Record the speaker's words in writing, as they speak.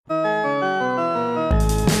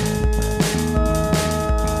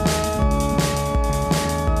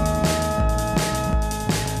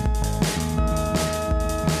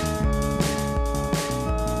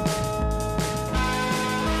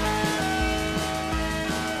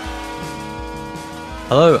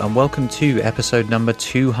Hello and welcome to episode number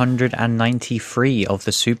 293 of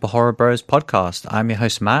the Super Horror Bros podcast. I'm your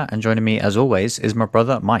host Matt, and joining me as always is my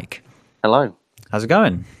brother Mike. Hello. How's it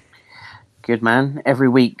going? Good, man. Every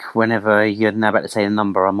week, whenever you're now about to say a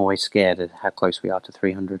number, I'm always scared of how close we are to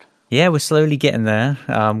 300. Yeah, we're slowly getting there.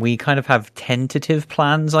 We kind of have tentative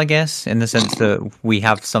plans, I guess, in the sense that we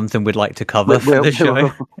have something we'd like to cover for the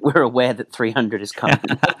show. We're aware that 300 is coming.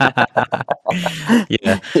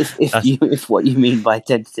 Yeah. If what you mean by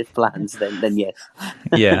tentative plans, then yes.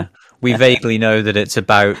 Yeah. We vaguely know that it's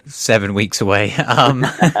about 7 weeks away,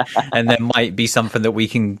 and there might be something that we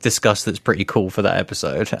can discuss that's pretty cool for that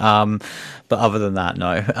episode. But other than that,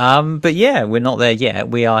 no. But yeah, we're not there yet.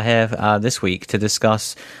 We are here this week to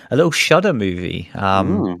discuss a little Shudder movie.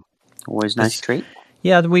 Always nice treat.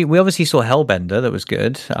 Yeah, we obviously saw Hellbender. That was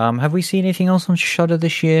good. Have we seen anything else on Shudder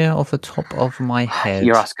this year off the top of my head?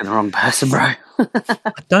 You're asking the wrong person, bro.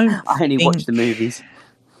 I only watch the movies.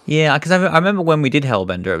 Yeah, because I remember when we did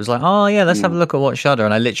Hellbender, it was like, oh yeah, let's have a look at what Shudder,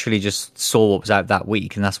 and I literally just saw what was out that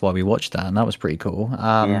week, and that's why we watched that, and that was pretty cool.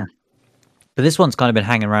 Yeah. But this one's kind of been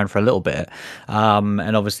hanging around for a little bit,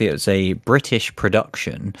 and obviously it was a British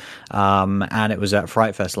production, and it was at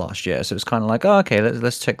Fright Fest last year, so it was kind of like, oh, okay,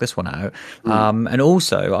 let's check this one out. And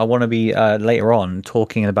also, I want to be later on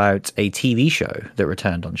talking about a TV show that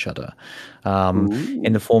returned on Shudder,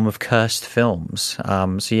 in the form of Cursed Films.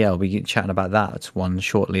 So yeah, I'll be chatting about that one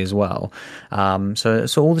shortly as well. So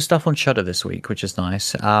all the stuff on Shudder this week, which is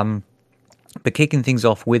nice. But kicking things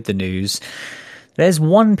off with the news. There's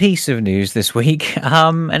one piece of news this week,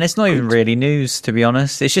 and it's not even really news, to be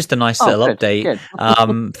honest. It's just a nice little update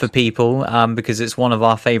for people, because it's one of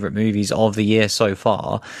our favourite movies of the year so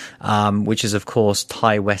far, which is, of course,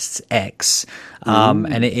 Ti West's X.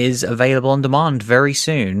 And it is available on demand very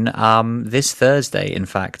soon, this Thursday, in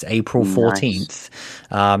fact, April 14th.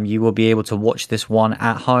 You will be able to watch this one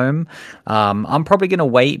at home. I'm probably going to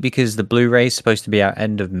wait because the Blu-ray is supposed to be out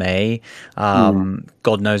end of May.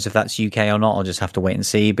 God knows if that's UK or not. I'll just have to wait and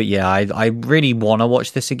see. But yeah, I really want to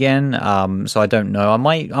watch this again. So I don't know. I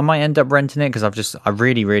might end up renting it because I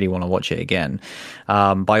really, really want to watch it again.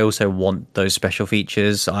 But I also want those special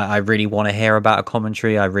features. I really want to hear about a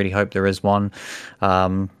commentary. I really hope there is one.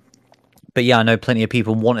 But yeah, I know plenty of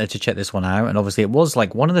people wanted to check this one out, and obviously it was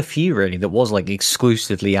like one of the few really that was like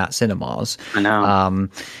exclusively at cinemas. I know. And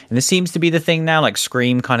this seems to be the thing now. Like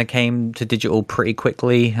Scream kind of came to digital pretty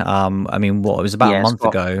quickly. I mean, it was about a month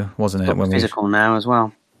ago, wasn't it? When physical now as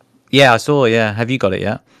well. Yeah, I saw. Yeah, have you got it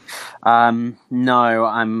yet? No,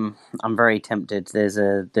 I'm very tempted. There's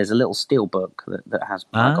a little steelbook that has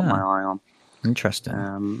I got my eye on. Interesting.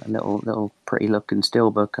 A little pretty looking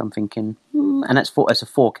steelbook. I'm thinking, and it's a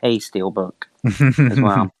 4K steelbook as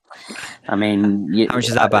well. I mean, how much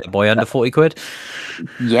is that bad boy? Under 40 quid?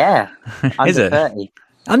 Yeah, is under it 30?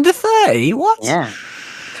 Under 30? What? Yeah,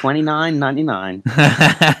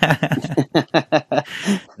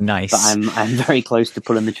 $29.99. Nice. But I'm very close to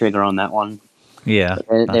pulling the trigger on that one. Yeah,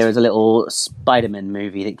 there was a little Spider-Man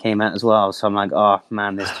movie that came out as well, so I'm like, oh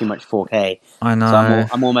man, there's too much 4K. I know. So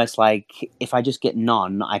I'm almost like, if I just get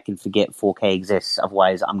none, I can forget 4K exists.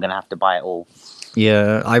 Otherwise, I'm gonna have to buy it all.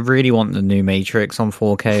 Yeah, I really want the new Matrix on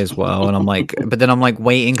 4K as well, and I'm like, but then I'm like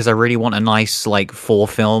waiting because I really want a nice like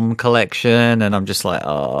 4-film collection, and I'm just like,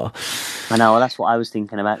 oh. I know. Well, that's what I was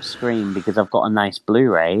thinking about Scream, because I've got a nice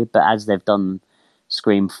Blu-ray, but as they've done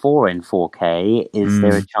Scream 4 in 4K, is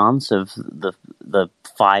there a chance of the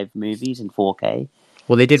 5 movies in 4K?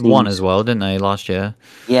 Well, they did one as well, didn't they, last year?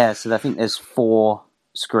 Yeah, so I think there's 4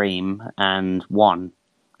 Scream and 1,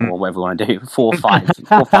 or whatever you want to do. 4, 5,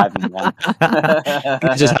 4, 5 and 1.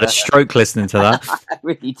 I just had a stroke listening to that. I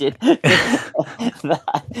really did. that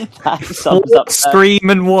sums up Scream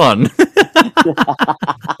and 1.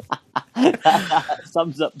 That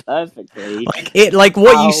sums up perfectly. Like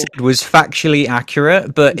what you said was factually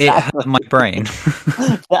accurate, but it hurt my brain.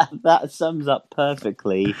 that sums up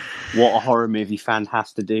perfectly what a horror movie fan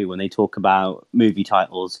has to do when they talk about movie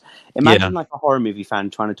titles. Imagine like a horror movie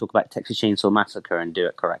fan trying to talk about Texas Chainsaw Massacre and do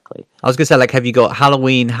it correctly. I was gonna say, like, have you got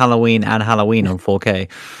Halloween, and Halloween on 4K?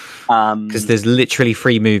 Because there's literally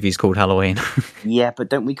 3 movies called Halloween. Yeah, but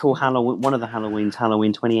don't we call Halloween, one of the Halloweens,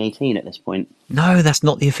 Halloween 2018 at this point? No, that's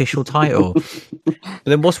not the official title. But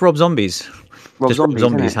then what's Rob Zombie's? Rob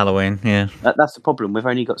Zombie's Halloween, yeah. That's the problem. We've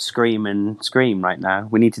only got Scream and Scream right now.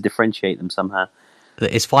 We need to differentiate them somehow.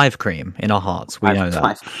 It's 5 cream in our hearts. We know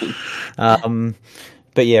that.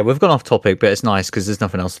 But yeah, we've gone off topic, but it's nice because there's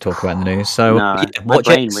nothing else to talk about in the news. So my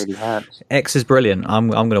brain really hurts. X is brilliant. I'm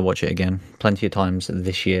going to watch it again plenty of times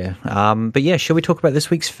this year. But yeah, shall we talk about this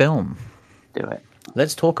week's film? Do it.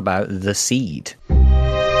 Let's talk about The Seed.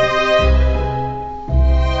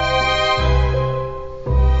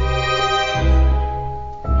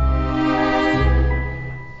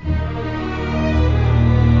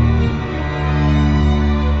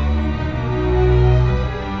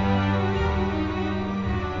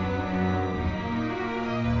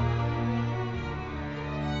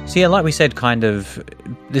 So yeah, like we said, kind of,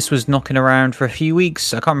 this was knocking around for a few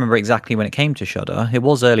weeks. I can't remember exactly when it came to Shudder. It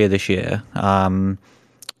was earlier this year,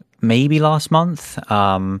 maybe last month.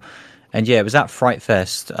 And yeah, it was at Fright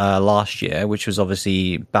Fest last year, which was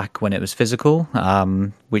obviously back when it was physical,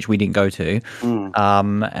 which we didn't go to.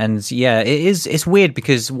 And yeah, it's weird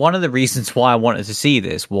because one of the reasons why I wanted to see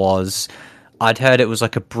this was I'd heard it was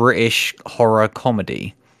like a British horror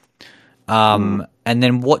comedy. And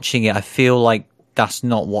then watching it, I feel like that's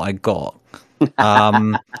not what I got.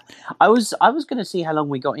 I was going to see how long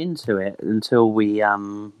we got into it until we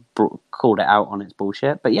called it out on its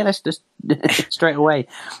bullshit. But yeah, let's just straight away.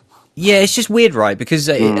 Yeah, it's just weird, right? Because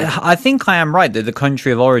I think I am right that the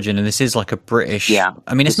country of origin, and this is like a British. Yeah,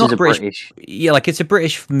 I mean, it's not British. Yeah, like it's a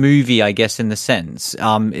British movie, I guess, in the sense.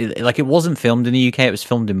 It wasn't filmed in the UK; it was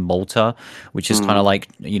filmed in Malta, which is kind of like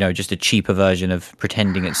just a cheaper version of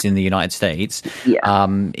pretending it's in the United States. Yeah.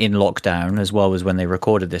 In lockdown, as well as when they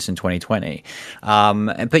recorded this in 2020.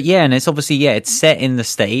 But yeah, and it's obviously it's set in the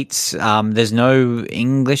States. There's no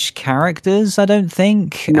English characters, I don't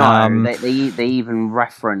think. No, they even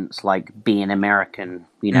reference like being American,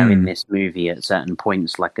 in this movie at certain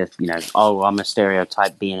points, like I'm a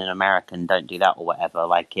stereotype being an American, don't do that or whatever.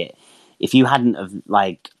 Like if you hadn't have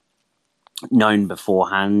like known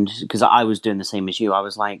beforehand, because I was doing the same as you, I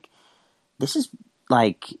was like, this is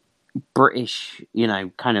like British,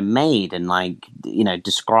 kind of made and like,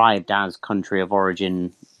 described as country of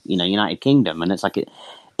origin, United Kingdom. And it's like,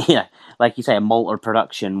 like you say, a Malta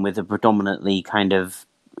production with a predominantly kind of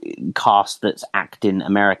cast that's acting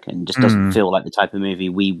American just doesn't feel like the type of movie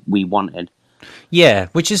we wanted. Yeah,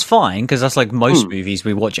 which is fine because that's like most movies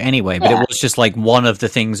we watch anyway. But it was just like one of the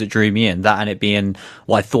things that drew me in, that and it being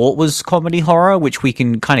what I thought was comedy horror, which we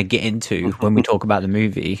can kind of get into when we talk about the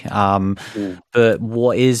movie. But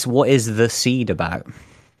what is The Seed about?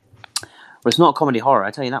 Well, it's not comedy horror, I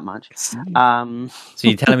tell you that much. So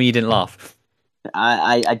you're telling me you didn't laugh?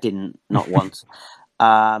 I didn't, not once.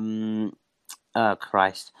 Oh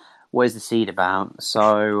Christ, what is The Seed about?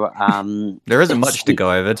 So there isn't much to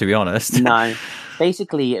go over, to be honest. No,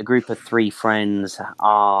 basically a group of 3 friends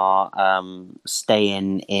are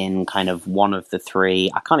staying in kind of one of the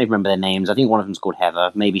 3. I can't even remember their names. I think one of them's called Heather.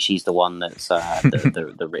 Maybe she's the one that's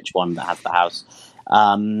the rich one that has the house.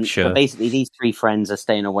 Sure. But basically, these 3 friends are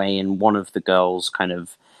staying away in one of the girls' kind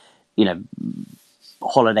of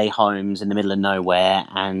holiday homes in the middle of nowhere,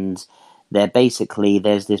 and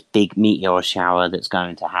there's this big meteor shower that's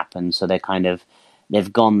going to happen. So they've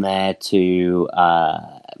gone there to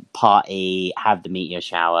party, have the meteor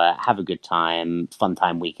shower, have a good time, fun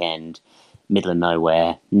time weekend, middle of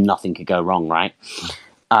nowhere. Nothing could go wrong, right?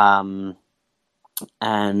 It's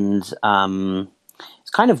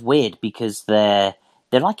kind of weird because they're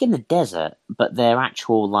like in the desert, but their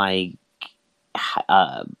actual like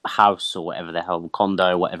house or whatever the hell,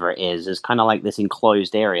 condo, whatever it is kind of like this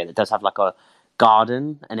enclosed area that does have like a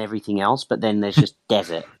garden and everything else, but then there's just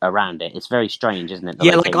desert around it. It's very strange, isn't it?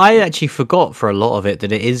 Like I actually forgot for a lot of it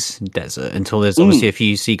that it is desert until there's obviously a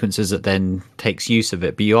few sequences that then takes use of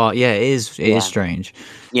it. But it is strange.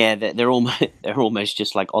 Yeah, they're almost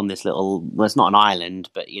just like on this little. Well, it's not an island,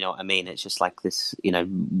 but you know what I mean. It's just like this,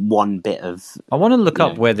 one bit of. I want to look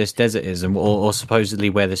up where this desert is, or supposedly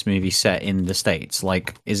where this movie's set in the States.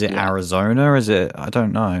 Like, is it Arizona? Is it? I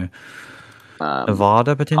don't know.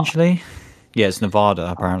 Nevada potentially. Yeah, it's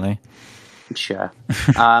Nevada apparently. Sure.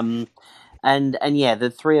 And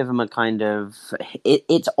the 3 of them are kind of.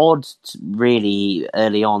 It's odd, really,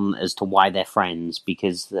 early on as to why they're friends,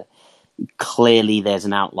 because clearly there's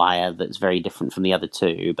an outlier that's very different from the other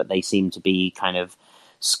 2, but they seem to be kind of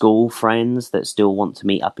school friends that still want to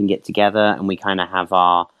meet up and get together, and we kind of have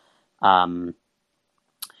our.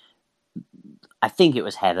 I think it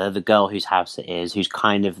was Heather, the girl whose house it is, who's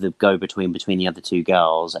kind of the go-between between the other 2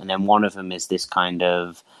 girls. And then one of them is this kind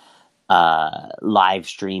of live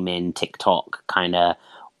streaming TikTok, kind of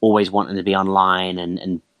always wanting to be online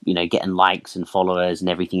and getting likes and followers and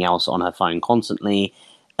everything else on her phone constantly.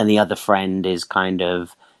 And the other friend is kind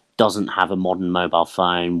of doesn't have a modern mobile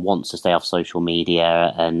phone, wants to stay off social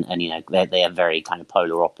media. And they are very kind of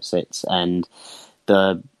polar opposites. And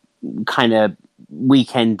the kind of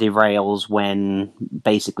weekend derails when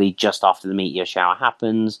basically just after the meteor shower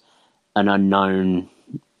happens, an unknown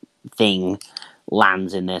thing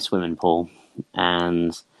lands in their swimming pool,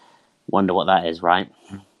 and wonder what that is, right?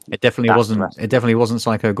 It definitely wasn't. It definitely wasn't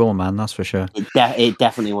Psycho Goreman, that's for sure. It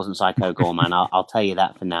definitely wasn't Psycho Goreman. I'll tell you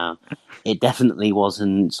that for now. It definitely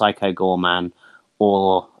wasn't Psycho Goreman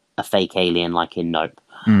or a fake alien like in Nope.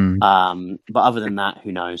 But other than that,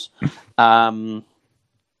 who knows?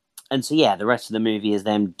 And so, the rest of the movie is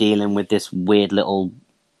them dealing with this weird little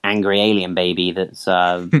angry alien baby that's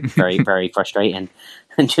very, very frustrating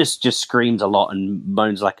and just screams a lot and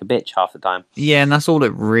moans like a bitch half the time. Yeah, and that's all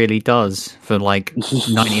it really does for like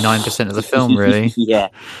 99% of the film, really.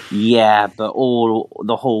 Yeah, but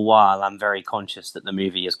the whole while I'm very conscious that the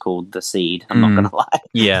movie is called The Seed. I'm not gonna lie.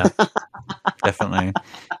 Yeah, definitely.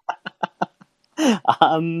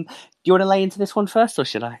 Do you want to lay into this one first, or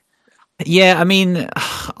should I? Yeah, I mean,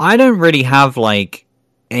 I don't really have like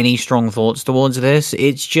any strong thoughts towards this.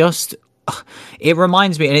 It's just, it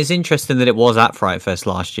reminds me, and it's interesting that it was at Fright Fest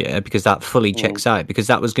last year, because that fully checks out, because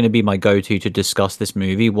that was going to be my go-to to discuss this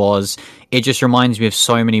movie. It just reminds me of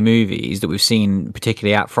so many movies that we've seen,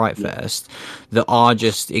 particularly at Fright Fest, that are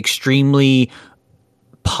just extremely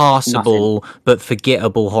passable but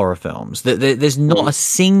forgettable horror films. There's not a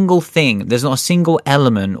single thing, there's not a single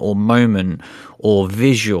element or moment or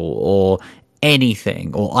visual or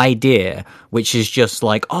anything or idea which is just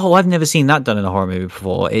like, oh, I've never seen that done in a horror movie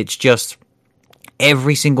before. It's just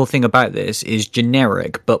every single thing about this is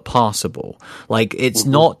generic but passable. Like, it's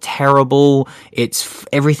not terrible,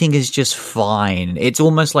 everything is just fine. It's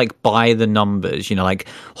almost like by the numbers, like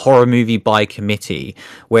horror movie by committee,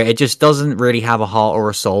 where it just doesn't really have a heart or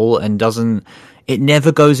a soul, and it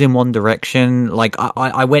never goes in one direction. Like,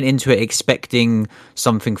 I went into it expecting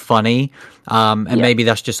something funny, and maybe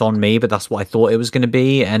that's just on me, but that's what I thought it was going to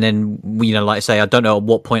be. And then, like I say, I don't know at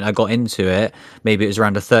what point I got into it. Maybe it was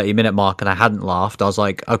around a 30-minute mark and I hadn't laughed. I was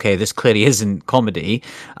like, okay, this clearly isn't comedy.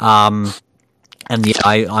 And yeah,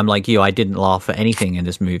 I'm like you, I didn't laugh at anything in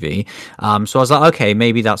this movie. So I was like, okay,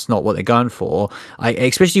 maybe that's not what they're going for.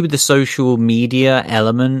 Especially with the social media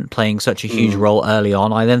element playing such a huge role early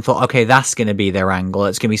on, I then thought, okay, that's going to be their angle.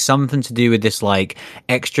 It's going to be something to do with this like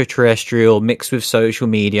extraterrestrial mixed with social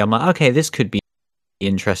media. I'm like, okay, this could be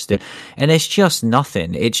interesting. And it's just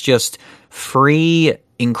nothing. It's just three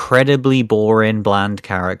incredibly boring, bland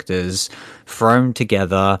characters thrown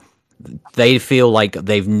together. They feel like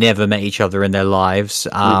they've never met each other in their lives,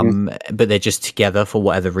 but they're just together for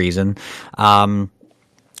whatever reason.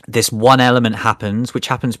 This one element happens, which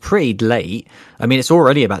happens pretty late. I mean, it's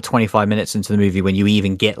already about 25 minutes into the movie when you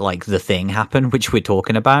even get like the thing happen, which we're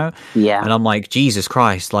talking about. Yeah. And I'm like, Jesus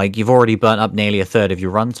Christ, like you've already burnt up nearly a third of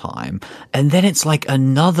your runtime. And then it's like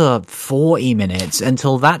another 40 minutes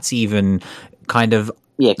until that's even kind of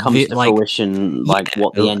comes to fruition, like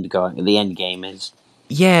what the end game is.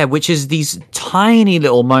 Yeah, which is these tiny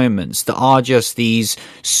little moments that are just these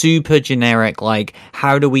super generic, like,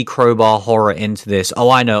 how do we crowbar horror into this? Oh,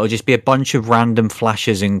 I know, it'll just be a bunch of random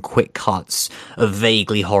flashes and quick cuts of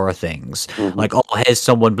vaguely horror things. Like, oh, here's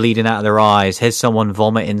someone bleeding out of their eyes, here's someone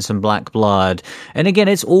vomiting some black blood. And again,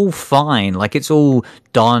 it's all fine, like, it's all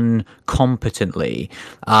done competently.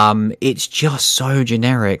 It's just so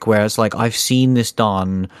generic, whereas, like, I've seen this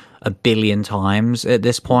done a billion times at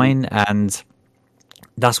this point, and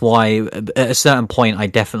that's why at a certain point I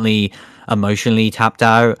definitely emotionally tapped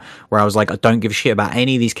out, where I was like, I don't give a shit about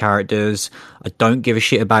any of these characters. I don't give a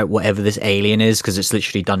shit about whatever this alien is, because it's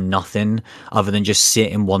literally done nothing other than just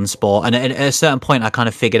sit in one spot. And at a certain point I kind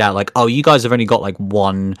of figured out, like, oh, you guys have only got like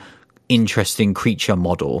one interesting creature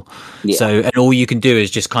model, so, and all you can do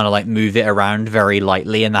is just kind of like move it around very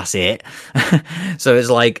lightly, and that's it. So it's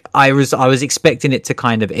like I was expecting it to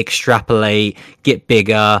kind of extrapolate, get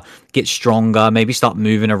bigger, get stronger, maybe start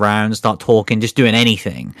moving around, start talking, just doing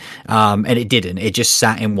anything, and it didn't. It just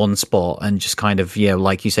sat in one spot and just kind of,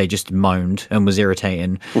 like you say, just moaned and was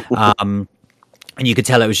irritating. And you could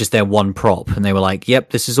tell it was just their one prop, and they were like, yep,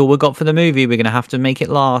 this is all we got for the movie, we're gonna have to make it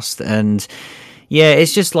last. And yeah,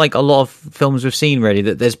 it's just like a lot of films we've seen, really,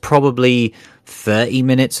 that there's probably 30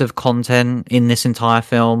 minutes of content in this entire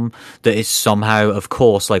film that is somehow, of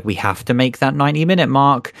course, like, we have to make that 90-minute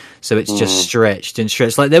mark, so it's just stretched and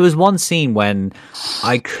stretched. Like, there was one scene when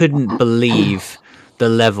I couldn't believe the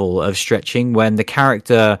level of stretching, when the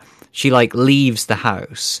character, she like leaves the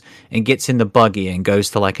house and gets in the buggy and goes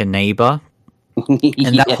to like a neighbor.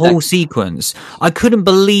 And that whole sequence, I couldn't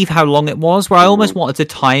believe how long it was, where I almost wanted to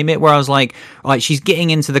time it, where I was like, all right, she's getting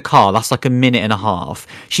into the car, that's like a minute and a half.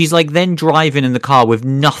 She's like then driving in the car with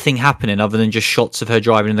nothing happening other than just shots of her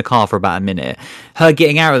driving in the car for about a minute. Her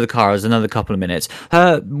getting out of the car is another couple of minutes.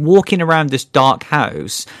 Her walking around this dark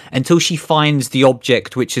house until she finds the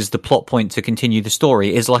object, which is the plot point to continue the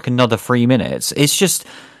story, is like another 3 minutes. It's just,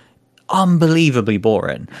 unbelievably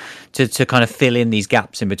boring to kind of fill in these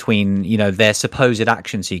gaps in between, you know, their supposed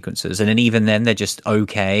action sequences, and then even then they're just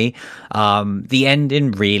okay. The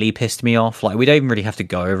ending really pissed me off. Like, we don't even really have to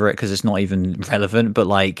go over it because it's not even relevant, but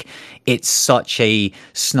like, it's such a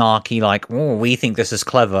snarky, like, oh, we think this is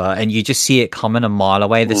clever, and you just see it coming a mile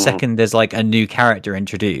away the second there's like a new character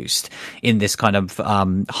introduced in this kind of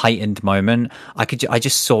heightened moment. I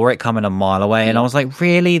just saw it coming a mile away, and I was like,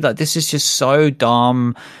 really, like, this is just so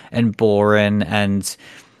dumb and boring. And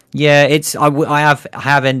yeah, I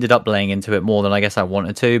have ended up laying into it more than I guess I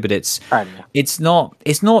wanted to, but it's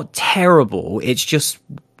not terrible. It's just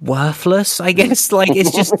worthless, I guess. Like,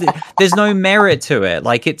 it's just there's no merit to it.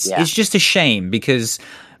 Like, it's just a shame, because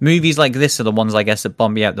movies like this are the ones, I guess, that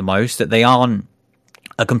bum me out the most, that they aren't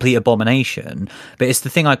a complete abomination. But it's the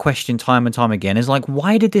thing I question time and time again, is like,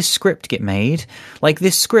 why did this script get made? Like,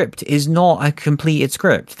 this script is not a completed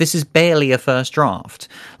script. This is barely a first draft.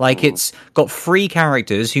 Like, it's got 3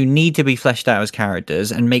 characters who need to be fleshed out as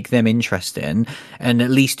characters and make them interesting, and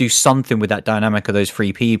at least do something with that dynamic of those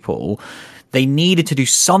 3 people. They needed to do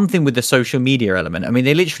something with the social media element. I mean,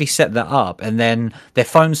 they literally set that up, and then their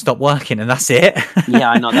phone stopped working, and that's it.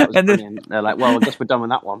 Yeah, I know, that was brilliant. They're like, well, I guess we're done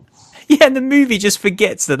with that one. Yeah, and the movie just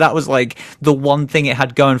forgets that was like the one thing it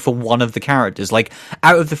had going for one of the characters. Like,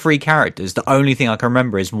 out of the 3 characters, the only thing I can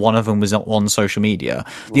remember is one of them was on social media.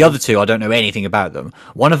 The other 2, I don't know anything about them.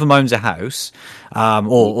 One of them owns a house,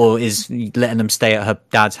 or is letting them stay at her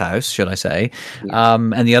dad's house, should I say.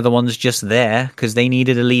 And the other one's just there because they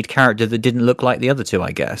needed a lead character that didn't look like the other 2,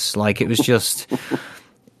 I guess. Like, it was just...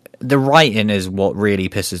 The writing is what really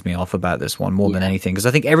pisses me off about this one more than anything, because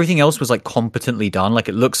I think everything else was like competently done. Like,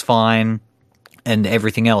 it looks fine and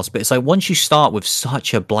everything else, but it's like, once you start with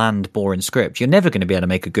such a bland, boring script, you're never going to be able to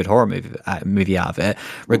make a good horror movie out of it,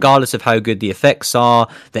 regardless of how good the effects are,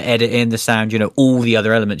 the editing, the sound, you know, all the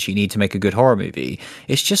other elements you need to make a good horror movie.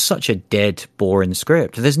 It's just such a dead, boring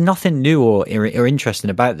script. There's nothing new or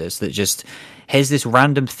interesting about this. That just has this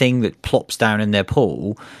random thing that plops down in their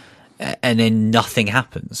pool, and then nothing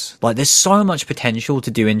happens. Like, there's so much potential to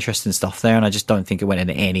do interesting stuff there, and I just don't think it went in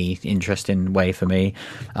any interesting way for me.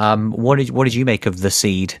 What did you make of The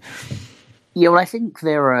Seed? Yeah, well, I think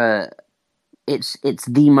it's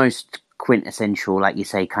the most quintessential, like you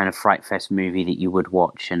say, kind of Fright Fest movie that you would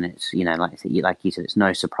watch, and it's, you know, like you said, it's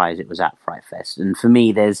no surprise it was at Fright Fest. And for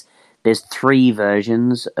me, there's 3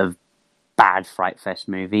 versions of bad Fright Fest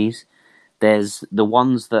movies. There's the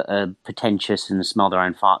ones that are pretentious and smell their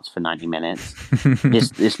own farts for 90 minutes.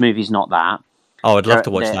 This movie's not that. Oh, I'd love to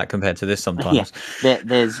watch that compared to this sometimes. Yeah,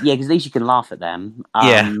 because at least you can laugh at them.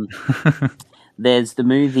 There's the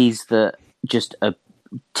movies that just are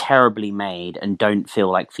terribly made and don't feel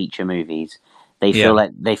like feature movies. They feel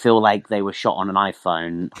like they were shot on an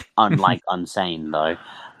iPhone, unlike Unsane though.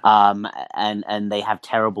 And they have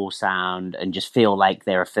terrible sound and just feel like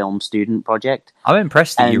they're a film student project. I'm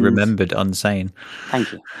impressed that you remembered Unsane.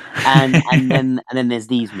 Thank you. And then there's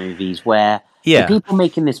these movies where the people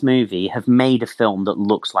making this movie have made a film that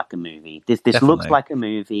looks like a movie. This looks like a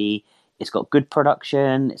movie. It's got good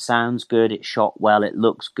production. It sounds good. It's shot well. It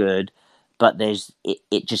looks good. But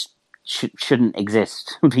it just shouldn't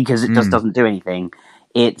exist because it just doesn't do anything.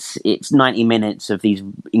 It's 90 minutes of these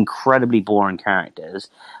incredibly boring characters.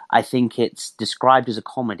 I think it's described as a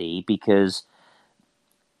comedy because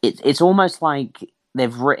it's almost like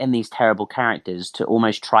they've written these terrible characters to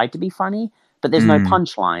almost try to be funny, but there's no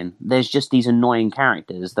punchline. There's just these annoying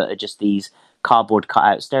characters that are just these cardboard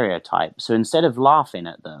cutout stereotypes. So instead of laughing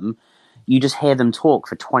at them, you just hear them talk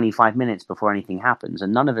for 25 minutes before anything happens,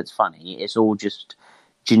 and none of it's funny. It's all just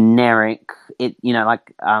generic. It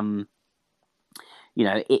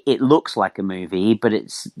looks like a movie, but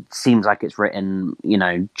it seems like it's written, you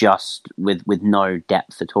know, just with no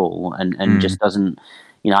depth at all, and just doesn't,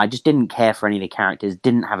 you know, I just didn't care for any of the characters,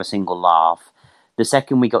 didn't have a single laugh. The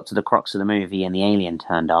second we got to the crux of the movie and the alien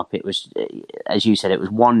turned up, it was, as you said, it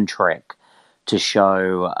was one trick to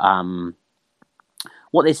show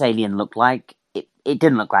what this alien looked like. It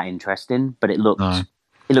didn't look that interesting, but it looked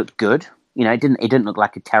good. You know, it didn't look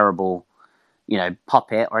like a terrible, you know,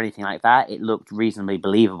 puppet or anything like that. It looked reasonably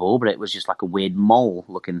believable, but it was just like a weird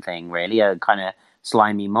mole-looking thing, really, a kind of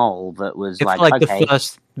slimy mole that was it's like okay, the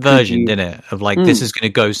first version, didn't it? Of like, this is going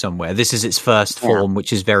to go somewhere. This is its first form,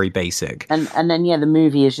 which is very basic. And then, the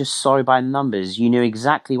movie is just so by the numbers. You knew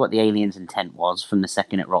exactly what the alien's intent was from the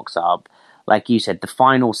second it rocks up. Like you said, the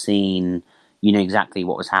final scene, you knew exactly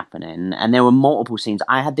what was happening. And there were multiple scenes.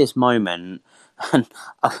 I had this moment, and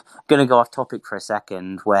I'm going to go off topic for a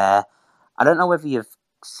second, where I don't know whether you've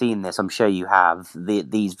seen this. I'm sure you have.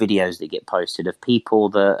 These videos that get posted of people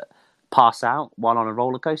that pass out while on a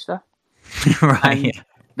roller coaster. Right. And Yeah.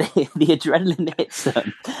 the adrenaline hits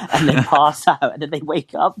them, and they pass out, and then they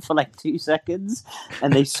wake up for like 2 seconds,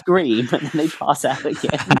 and they scream, and then they pass out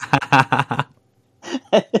again.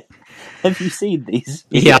 Have you seen these?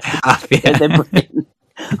 Yeah, I have. They're Yeah. brilliant.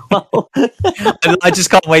 Well, I just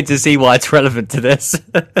can't wait to see why it's relevant to this.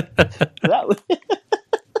 that was,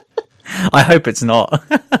 I hope it's not.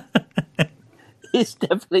 it's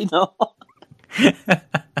definitely not.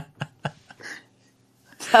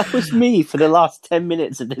 That was me for the last 10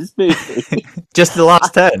 minutes of this movie. Just the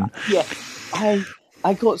last 10. Yeah,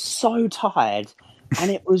 I got so tired,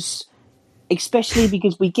 and it was especially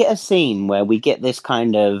because we get a scene where we get this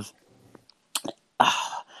kind of.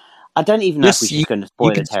 I don't even know if we're just going to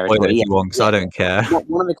spoil the territory. Spoil it if you want, because I don't care.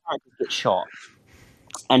 One of the characters gets shot,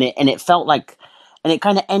 and it felt like, and it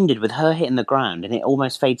kind of ended with her hitting the ground, and it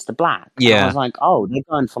almost fades to black. Yeah, and I was like, oh, they're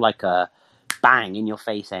going for like a bang in your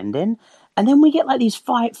face ending. And then we get like these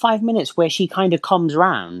 5 minutes where she kind of comes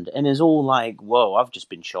around and is all like, whoa, I've just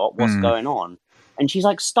been shot. What's going on? And she's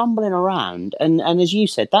like stumbling around. And as you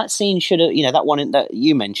said, that scene should have, that one that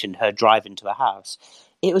you mentioned, her driving to a house.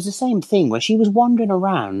 It was the same thing where she was wandering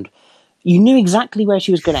around. You knew exactly where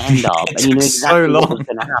she was going to end up. And you knew exactly what was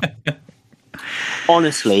going to happen.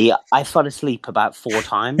 Honestly, I fell asleep about 4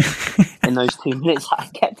 times in those 2 minutes. I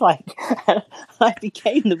kept I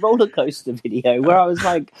became the roller coaster video where I was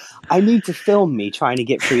like, I need to film me trying to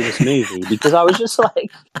get through this movie, because I was just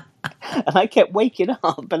like, and I kept waking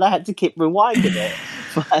up and I had to keep rewinding it.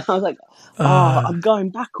 And I was like, I'm going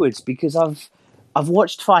backwards because I've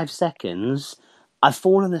watched 5 seconds, I've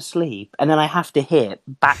fallen asleep, and then I have to hit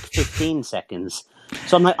back 15 seconds.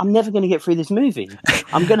 So I'm like, I'm never going to get through this movie.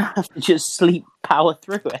 I'm going to have to just sleep power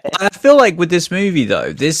through it. I feel like with this movie,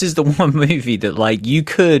 though, this is the one movie that, like, you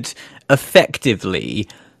could effectively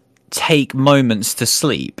take moments to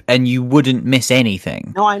sleep and you wouldn't miss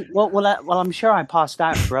anything. No, I'm sure I passed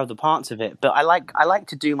out for other parts of it, but I like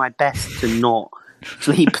to do my best to not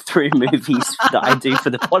sleep through movies that I do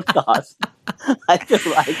for the podcast. I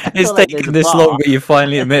feel like it's taken this long, but you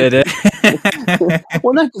finally admitted it.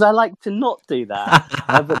 Well, no, because I like to not do that.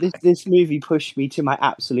 But this movie pushed me to my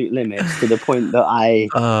absolute limits, to the point that I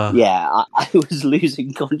was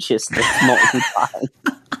losing consciousness multiple times.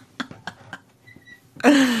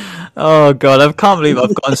 Oh god, I can't believe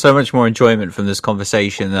I've gotten so much more enjoyment from this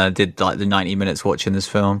conversation than I did like the 90 minutes watching this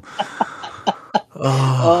film.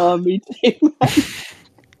 Oh, me too.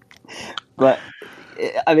 But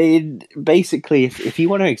I mean, basically, if you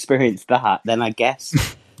want to experience that, then I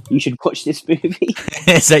guess you should watch this movie.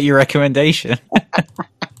 Is that your recommendation?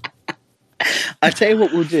 I'll tell you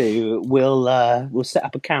what we'll do. We'll set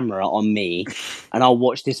up a camera on me, and I'll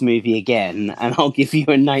watch this movie again, and I'll give you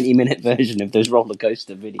a 90-minute version of those roller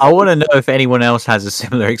coaster videos. I want to know if anyone else has a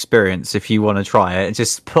similar experience. If you want to try it,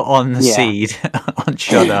 just put on the seed on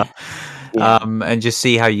Shudder, and just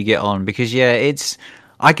see how you get on. Because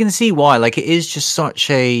I can see why. Like, it is just such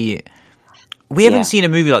a. We haven't seen a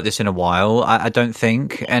movie like this in a while, I don't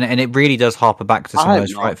think, and it really does harper back to some of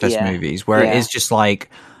those Fright Fest movies where it is just like.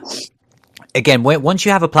 Again, once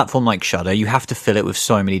you have a platform like Shudder, you have to fill it with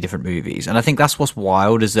so many different movies. And I think that's what's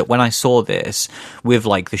wild, is that when I saw this with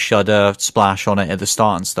like the Shudder splash on it at the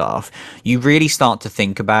start and stuff, you really start to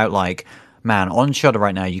think about like, man, on Shudder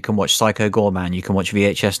right now, you can watch Psycho Goreman, you can watch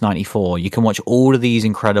VHS 94, you can watch all of these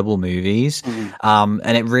incredible movies. And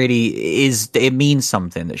it really it means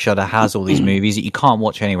something that Shudder has all these movies that you can't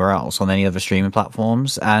watch anywhere else on any other streaming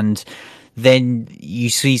platforms. And then you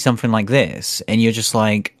see something like this and you're just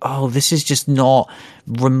like, oh, this is just not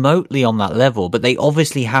remotely on that level. But they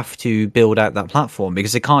obviously have to build out that platform,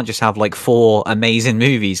 because they can't just have like 4 amazing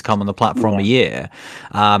movies come on the platform a year.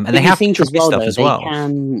 And they have to try stuff as well.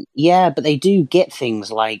 But they do get things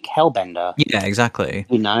like Hellbender. Yeah, exactly.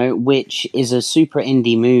 Which is a super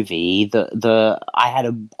indie movie that I had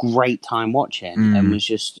a great time watching, and was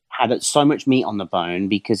just had so much meat on the bone,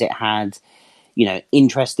 because it had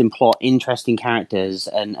interesting plot, interesting characters,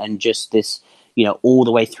 and just this, all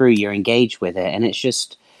the way through you're engaged with it. And it's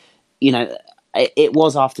just, it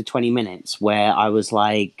was after 20 minutes where I was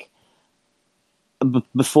like,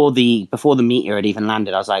 before the meteor had even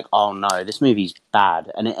landed, I was like, oh no, this movie's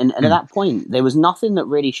bad. And at that point, there was nothing that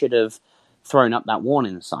really should have thrown up that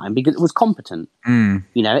warning sign, because it was competent.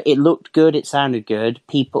 It looked good, it sounded good.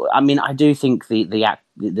 People, I mean, I do think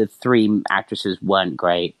the 3 actresses weren't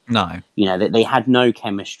great. No, they had no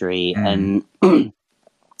chemistry, and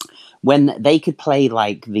when they could play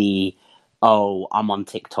like I'm on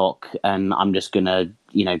TikTok and I'm just gonna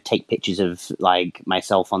take pictures of like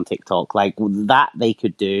myself on TikTok, like that they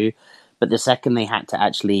could do. But the second they had to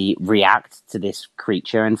actually react to this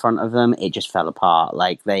creature in front of them, it just fell apart.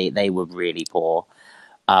 Like they were really poor.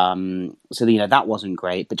 So that wasn't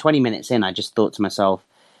great. But 20 minutes in, I just thought to myself,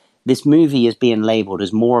 this movie is being labeled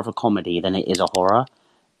as more of a comedy than it is a horror,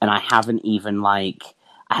 and I haven't even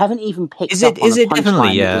picked Is up it on is a it definitely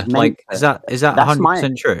punchline that was meant is to. that That's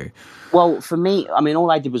 100% true? Well, for me, I mean,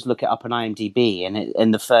 all I did was look it up on IMDb,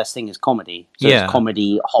 and the first thing is comedy. So Yeah. it's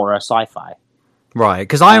comedy, horror, sci-fi. Right,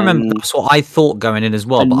 because I remember that's what I thought going in as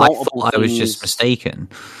well, but I thought I was just mistaken.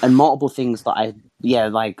 And multiple things that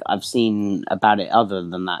I've seen about it other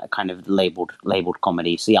than that kind of labeled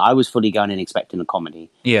comedy. So yeah, I was fully going in expecting a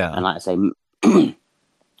comedy. Yeah. And like I say,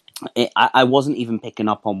 I wasn't even picking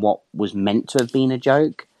up on what was meant to have been a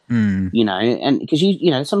joke. And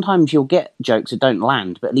because sometimes you'll get jokes that don't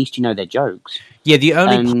land, but at least they're jokes. Yeah, the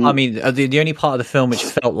only part of the film which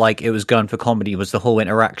felt like it was going for comedy was the whole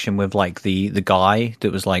interaction with like the guy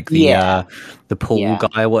that was like the pool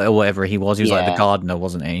guy or whatever he was. He was like the gardener,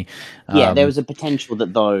 wasn't he? There was a potential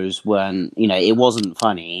that those weren't, it wasn't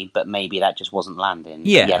funny, but maybe that just wasn't landing.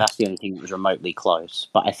 Yeah, that's the only thing that was remotely close.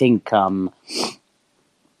 But I think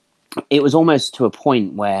it was almost to a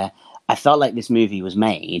point where I felt like this movie was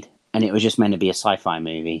made and it was just meant to be a sci-fi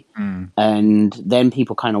movie. And then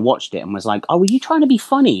people kind of watched it and was like, oh, were you trying to be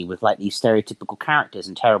funny with like these stereotypical characters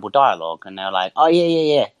and terrible dialogue? And they're like, oh,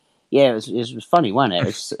 yeah. Yeah, it was funny, wasn't it? It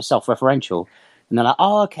was self-referential. And they're like,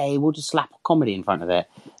 oh, okay, we'll just slap comedy in front of it.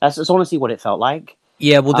 That's honestly what it felt like.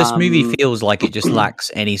 Yeah, well, this movie feels like it just lacks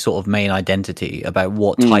any sort of main identity about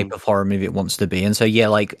what type of horror movie it wants to be. And so, yeah,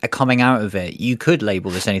 like coming out of it, you could label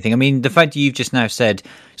this anything. I mean, the fact that you've just now said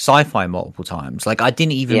sci-fi multiple times, like I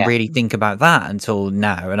didn't even really think about that until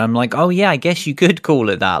now. And I'm like, oh, yeah, I guess you could call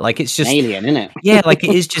it that. Like it's just Alien, isn't it? Yeah, like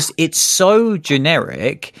it's so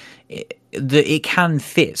generic. That it can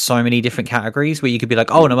fit so many different categories where you could be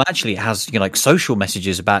like, oh no, actually it has like social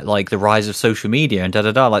messages about like the rise of social media and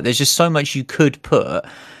da. Like there's just so much you could put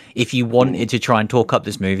if you wanted to try and talk up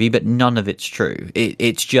this movie, but none of it's true.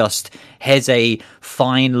 It's just here's a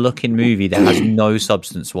fine looking movie that has no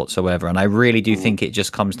substance whatsoever, and I really do think it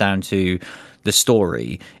just comes down to the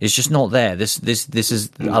story is just not there. This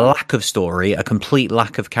is a lack of story, a complete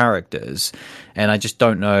lack of characters, and I just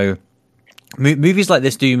don't know. Movies like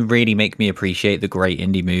this do really make me appreciate the great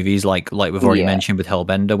indie movies like we've already mentioned with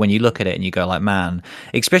Hellbender. When you look at it and you go like, man,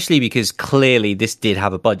 especially because clearly this did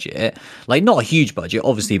have a budget, like not a huge budget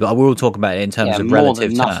obviously, but I will talk about it in terms of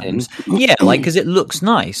relative terms. Yeah, like because it looks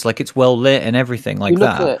nice, like it's well lit and everything like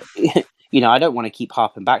that. I don't want to keep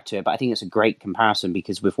harping back to it, but I think it's a great comparison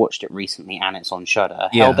because we've watched it recently and it's on Shudder.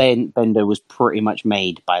 Yeah. Hellbender was pretty much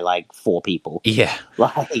made by like 4 people. Yeah.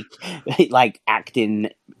 Like acting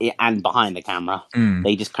and behind the camera.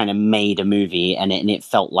 They just kind of made a movie and it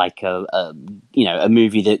felt like a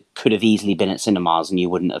movie that could have easily been at cinemas and you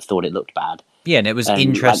wouldn't have thought it looked bad. Yeah, and it was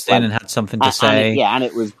interesting and had something to say. And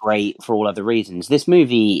it was great for all other reasons. This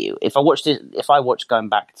movie, if I watched going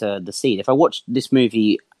back to The Seed, if I watched this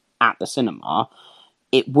movie at the cinema,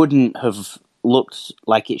 it wouldn't have looked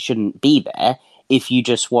like it shouldn't be there if you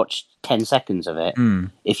just watched 10 seconds of it.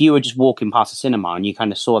 If you were just walking past the cinema and you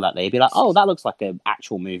kind of saw that there, you'd be like, oh, that looks like an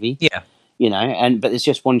actual movie. Yeah. But it's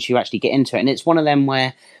just once you actually get into it. And it's one of them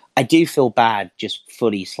where I do feel bad just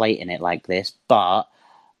fully slating it like this, but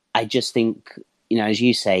I just think, as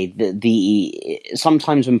you say, the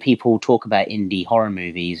sometimes when people talk about indie horror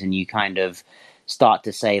movies and you kind of start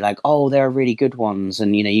to say like, oh, there are really good ones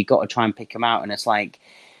and you got to try and pick them out, and it's like,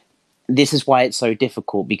 this is why it's so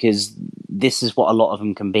difficult, because this is what a lot of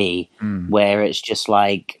them can be, where it's just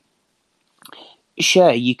like,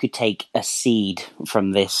 sure, you could take a seed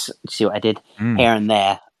from this, see what I did here and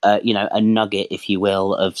there, a nugget, if you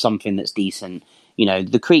will, of something that's decent.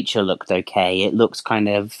 The creature looked okay, it looks kind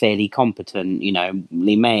of fairly competent,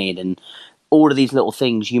 made, and all of these little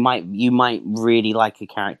things. You might really like a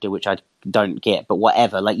character, which I don't get, but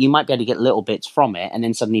whatever, like you might be able to get little bits from it and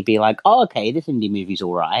then suddenly be like, oh, okay, this indie movie's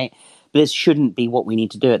all right, but this shouldn't be what we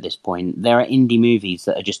need to do at this point. There are indie movies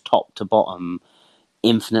that are just top to bottom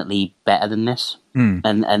infinitely better than this,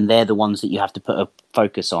 and they're the ones that you have to put a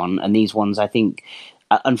focus on. And these ones, I think,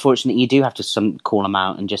 unfortunately, you do have to call them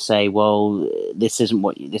out and just say, well, this isn't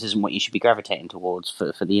what you should be gravitating towards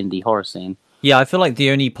for the indie horror scene. Yeah, I feel like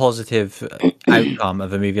the only positive outcome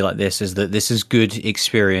of a movie like this is that this is good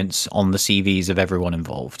experience on the CVs of everyone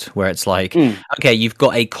involved, where it's like, okay, you've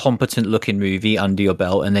got a competent looking movie under your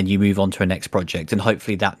belt, and then you move on to a next project, and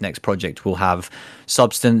hopefully that next project will have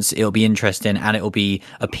substance, it'll be interesting, and it'll be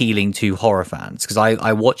appealing to horror fans. Because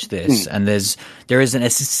I watch this, and there isn't a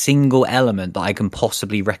single element that I can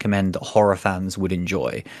possibly recommend that horror fans would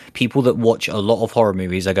enjoy. People that watch a lot of horror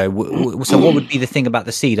movies, I go, so what would be the thing about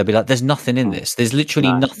The Seed? I'd be like, there's nothing in this. There's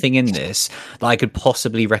literally nothing in this that I could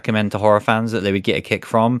possibly recommend to horror fans that they would get a kick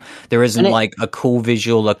from. There isn't like a cool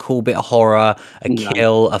visual, a cool bit of horror, a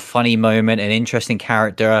kill, a funny moment, an interesting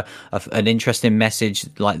character, an interesting message,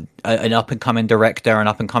 like an up and coming director, an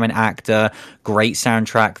up and coming actor, great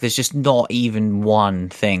soundtrack. There's just not even one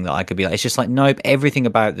thing that I could be like, it's just like, nope, everything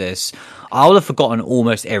about this. I'll have forgotten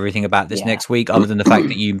almost everything about this next week, other than the fact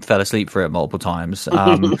that you fell asleep for it multiple times.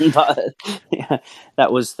 But, yeah,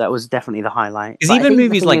 that was definitely the highlight. Because even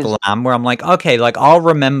movies like Lamb, where I'm like, okay, like I'll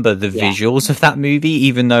remember the visuals of that movie,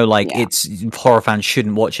 even though like it's horror fans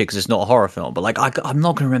shouldn't watch it because it's not a horror film. But like, I'm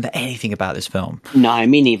not going to remember anything about this film. No,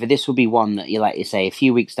 me neither. This will be one that you say a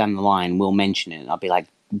few weeks down the line we'll mention it, and I'll be like,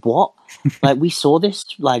 what? Like, we saw this?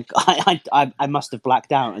 Like, I must have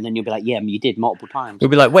blacked out, and then you'll be like, yeah, you did multiple times. We'll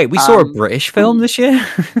be like, wait, we saw a British film this year?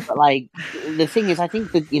 But like, the thing is, I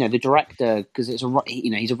think that the director, because it's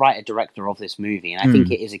he's a writer director of this movie, and I think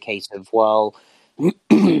it is a case of, well,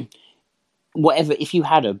 whatever. If you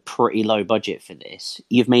had a pretty low budget for this,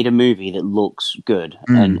 you've made a movie that looks good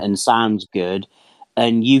and sounds good,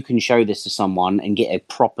 and you can show this to someone and get a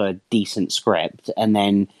proper decent script,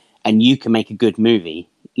 and you can make a good movie.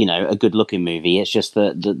 A good looking movie. It's just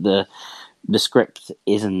that the script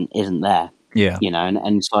isn't there. Yeah.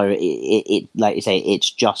 And so it like you say, it's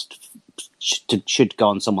just should go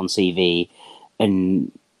on someone's CV,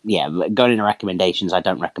 and going into recommendations, I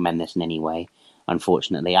don't recommend this in any way.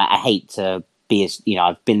 Unfortunately, I hate to be as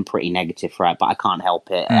I've been pretty negative for it, but I can't help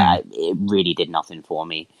it. It really did nothing for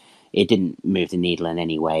me. It didn't move the needle in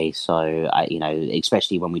any way. So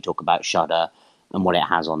especially when we talk about Shudder and what it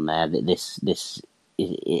has on there, that this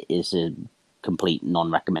is a complete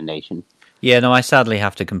non-recommendation. Yeah, no, I sadly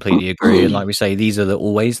have to completely agree. And like we say, these are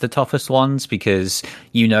always the toughest ones, because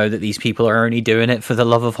that these people are only doing it for the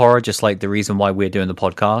love of horror, just like the reason why we're doing the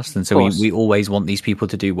podcast. And so we always want these people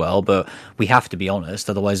to do well, but we have to be honest,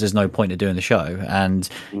 otherwise there's no point in doing the show. And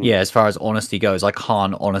as far as honesty goes, I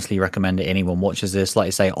can't honestly recommend it. Anyone watches this, like I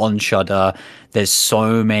say, on Shudder, there's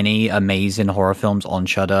so many amazing horror films on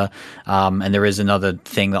Shudder. And there is another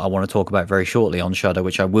thing that I want to talk about very shortly on Shudder,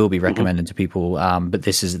 which I will be recommending to people. But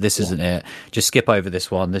this isn't it. Just skip over this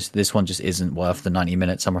one. This one just isn't worth the 90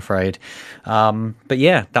 minutes, I'm afraid. But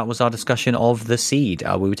yeah, that was our discussion of The Seed.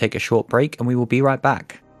 We will take a short break and we will be right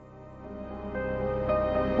back.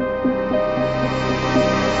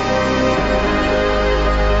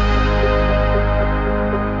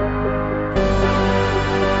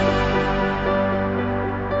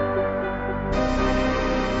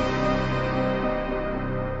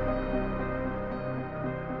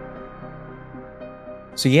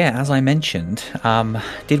 So yeah, as I mentioned,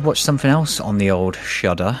 did watch something else on the old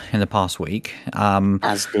Shudder in the past week.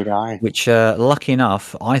 As did I. Which, lucky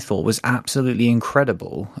enough, I thought was absolutely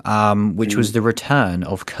incredible, which was the return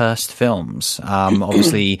of Cursed Films.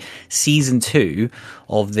 Obviously, season 2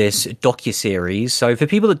 of this docuseries. So for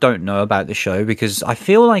people that don't know about the show, because I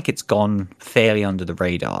feel like it's gone fairly under the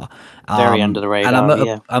radar. Very under the radar,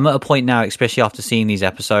 and I'm at a point now, especially after seeing these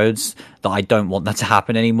episodes, that I don't want that to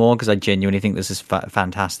happen anymore, because I genuinely think this is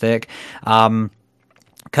fantastic.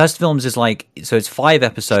 Cursed Films is it's 5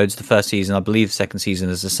 episodes, the first season. I believe the second season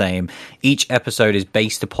is the same. Each episode is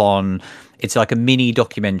based upon, it's like a mini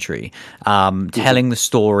documentary, telling the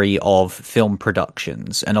story of film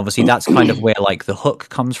productions. And obviously that's kind of where the hook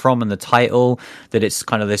comes from, and the title, that it's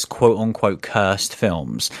kind of this quote unquote cursed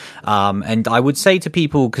films. And I would say to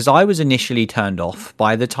people, because I was initially turned off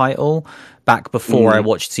by the title back before I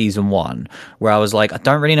watched season 1, where I was like, I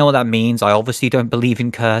don't really know what that means. I obviously don't believe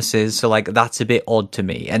in curses, so that's a bit odd to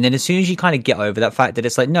me. And then as soon as you kind of get over that fact that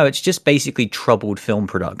it's no, it's just basically troubled film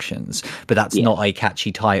productions, but that's not a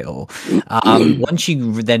catchy title. Once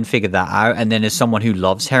you then figure that out, and then as someone who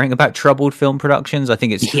loves hearing about troubled film productions, I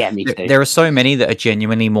think it's me too. There are so many that are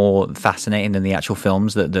genuinely more fascinating than the actual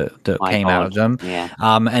films that came out of them.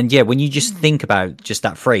 And when you just think about just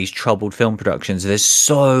that phrase, troubled film productions, there's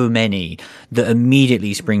so many that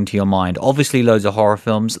immediately spring to your mind. Obviously loads of horror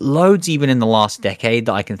films, loads even in the last decade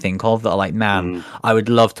that I can think of, that are like, man, I would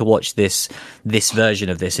love to watch this version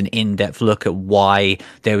of this, an in-depth look at why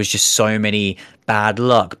there was just so many bad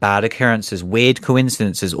luck, bad occurrences, weird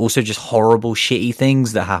coincidences, also just horrible shitty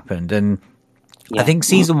things that happened. And I think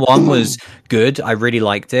season 1 was good. I really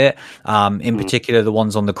liked it. In particular, the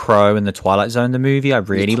ones on the Crow and the Twilight Zone, the movie, I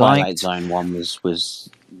really Twilight liked. Zone one was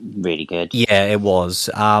really good. Yeah, it was.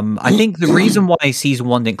 I think the reason why season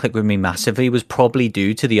 1 didn't click with me massively was probably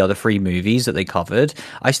due to the other 3 movies that they covered.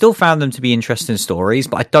 I still found them to be interesting stories,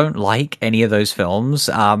 but I don't like any of those films.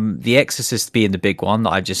 The Exorcist being the big one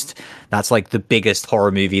that's like the biggest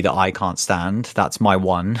horror movie that I can't stand. That's my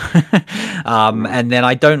one. And then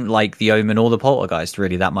I don't like The Omen or The Poltergeist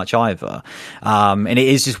really that much either. And it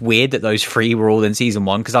is just weird that those 3 were all in season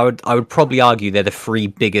 1, because I would probably argue they're the 3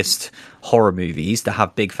 biggest horror movies that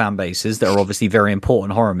have big fan bases that are obviously very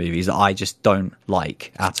important horror movies that I just don't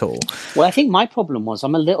like at all. Well, I think my problem was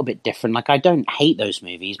I'm a little bit different. Like, I don't hate those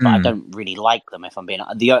movies, but I don't really like them. If I'm being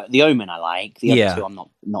the Omen, I like the other 2. I'm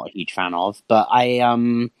not a huge fan of, but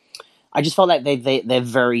I just felt like they're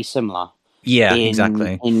very similar. Yeah,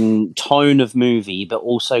 exactly. In tone of movie, but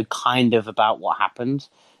also kind of about what happened.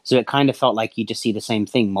 So it kind of felt like you just see the same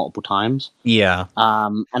thing multiple times. Yeah.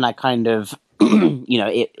 And I kind of,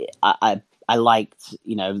 I liked,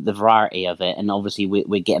 the variety of it. And obviously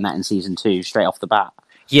we're getting that in season 2 straight off the bat.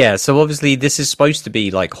 Yeah, so obviously this is supposed to be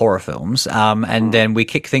like horror films, and then we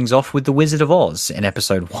kick things off with The Wizard of Oz in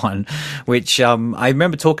episode 1, which I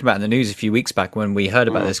remember talking about in the news a few weeks back when we heard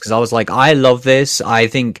about this, because I was like, I love this. I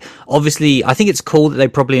think it's cool that they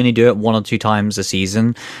probably only do it 1 or 2 times a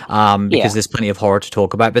season, because there's plenty of horror to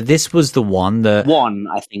talk about, but this was the one that...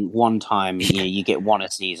 one time you get 1 a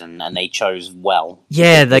season, and they chose well.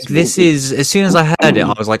 Yeah, like this is, as soon as I heard it,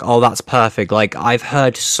 I was like, oh, that's perfect. Like, I've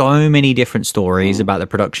heard so many different stories about the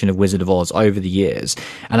production of Wizard of Oz over the years,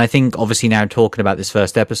 and I think obviously now talking about this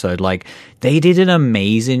first episode, like, they did an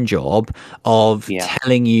amazing job of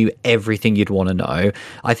telling you everything you'd want to know.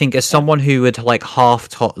 I think as someone who had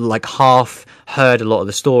half heard a lot of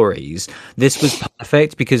the stories, this was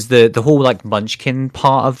perfect, because the whole like Munchkin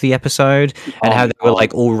part of the episode and how they were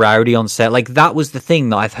like all rowdy on set, like that was the thing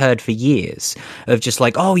that I've heard for years of just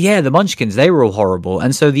like, oh yeah, the Munchkins, they were all horrible.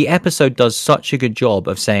 And so the episode does such a good job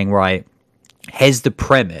of saying, right, here's the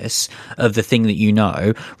premise of the thing that you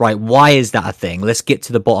know, right? Why is that a thing? Let's get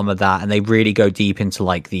to the bottom of that. And they really go deep into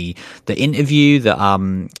like the interview that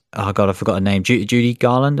oh god, I forgot her name. Judy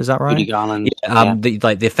Garland, is that right? Judy Garland. Yeah,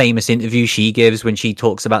 the famous interview she gives when she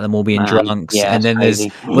talks about them all being drunks. Yeah, and then there's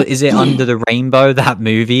is it Under the Rainbow, that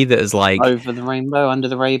movie that is like Over the Rainbow, Under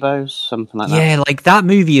the Rainbow, something like that. Yeah, like that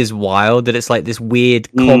movie is wild. That it's like this weird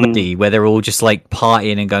comedy where they're all just like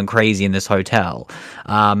partying and going crazy in this hotel.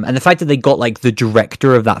 And the fact that they got like the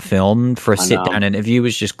director of that film for a sit down interview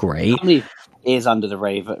was just great. Is Under the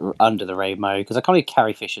Rainbow, because I can't believe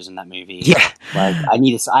Carrie Fisher's in that movie. Yeah, like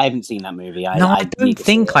I haven't seen that movie. I don't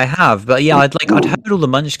think I have, but yeah, I'd heard all the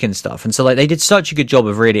Munchkin stuff, and so like they did such a good job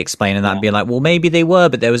of really explaining that and being like, well, maybe they were,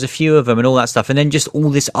 but there was a few of them and all that stuff, and then just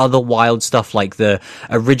all this other wild stuff like the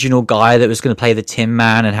original guy that was going to play the Tin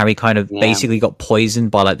Man and how he kind of basically got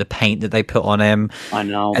poisoned by like the paint that they put on him. I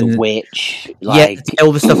know, and the witch.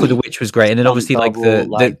 All the stuff with the witch was great, and then obviously like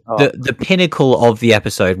the pinnacle of the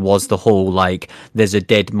episode was the whole like there's a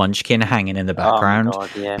dead Munchkin hanging in the background,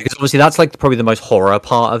 because obviously that's like probably the most horror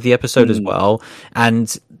part of the episode as well.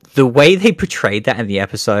 And the way they portrayed that in the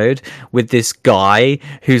episode with this guy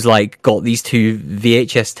who's like got these 2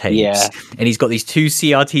 VHS tapes and he's got these 2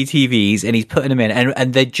 CRT TVs and he's putting them in,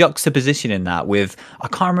 and they're juxtapositioning that with, I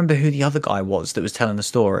can't remember who the other guy was that was telling the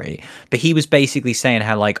story, but he was basically saying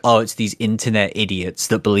how like, oh, it's these internet idiots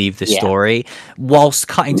that believe this story, whilst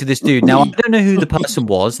cutting to this dude. Now I don't know who the person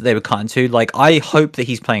was that they were cutting to. Like, I hope that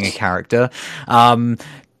he's playing a character,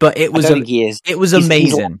 but it was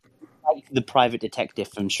amazing. Like the private detective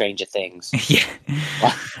from Stranger Things. Yeah.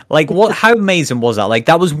 Like, how amazing was that? Like,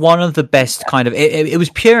 that was one of the best kind of, it was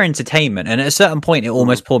pure entertainment. And at a certain point, it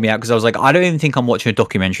almost pulled me out, because I was like, I don't even think I'm watching a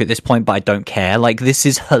documentary at this point, but I don't care. Like, this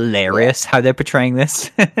is hilarious how they're portraying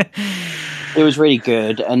this. It was really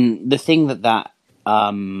good. And the thing that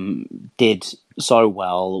did so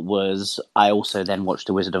well was I also then watched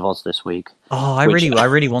The Wizard of Oz this week. Oh, I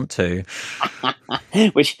really want to.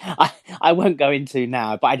 Which I won't go into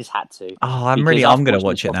now, but I just had to. Oh, I'm going to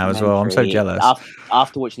watch it now as well. I'm so jealous.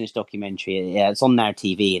 After watching this documentary, it's on Now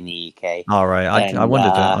TV in the UK. All right, I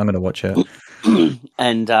wondered that. I'm going to watch it.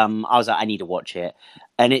 And I was like, I need to watch it.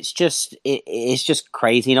 And it's just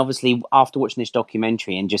crazy. And obviously, after watching this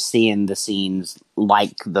documentary and just seeing the scenes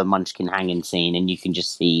like the Munchkin hanging scene, and you can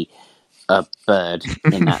just see a bird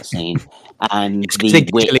in that scene, and the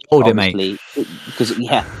witch, obviously, because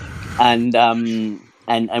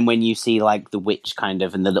and when you see like the witch kind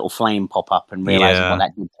of and the little flame pop up and realizing what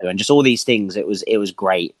that did to, and just all these things, it was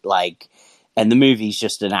great. Like, and the movie's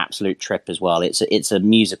just an absolute trip as well. It's a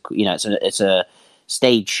music, it's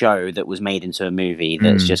stage show that was made into a movie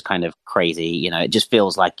that's just kind of crazy. You know, it just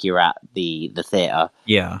feels like you're at the theater.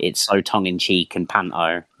 Yeah, it's so tongue in cheek and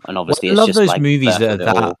panto, and obviously I love it's just those like movies that are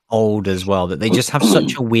perfect that old as well, that they just have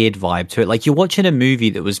such a weird vibe to it. Like you're watching a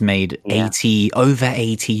movie that was made over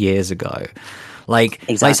 80 years ago. Like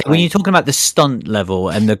I say, when you're talking about the stunt level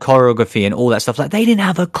and the choreography and all that stuff, like they didn't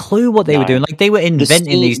have a clue what they were doing. Like they were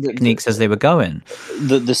inventing these techniques as they were going.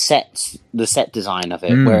 The set design of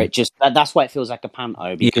it, where it just that's why it feels like a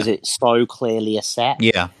panto, because it's so clearly a set.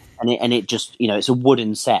 Yeah. And it just, you know, it's a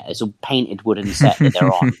wooden set. It's a painted wooden set that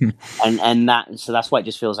they're on, and that's why it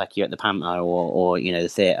just feels like you're at the panto or you know, the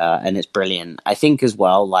theater, and it's brilliant. I think as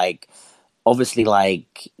well, like obviously,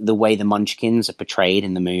 like the way the Munchkins are portrayed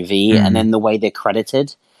in the movie, and then the way they're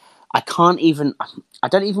credited. I don't even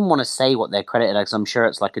want to say what they're credited as. I'm sure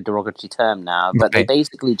it's like a derogatory term now, but they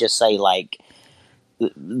basically just say like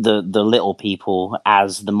the little people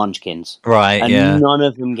as the Munchkins, right? And none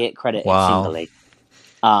of them get credited singly.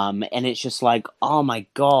 And it's just like, oh my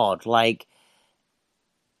God, like,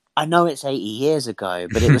 I know it's 80 years ago,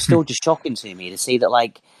 but it was still just shocking to me to see that,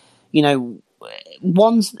 like, you know,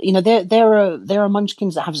 there are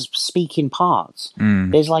Munchkins that have speaking parts.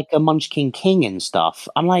 There's like a Munchkin King and stuff.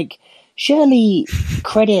 I'm like, surely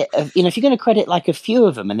credit, you know, if you're going to credit like a few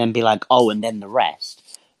of them and then be like, oh, and then the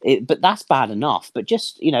rest. But that's bad enough. But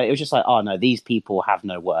just, you know, it was just like, oh no, these people have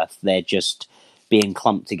no worth. They're just being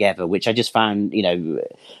clumped together, which I just found, you know,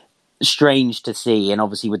 strange to see. And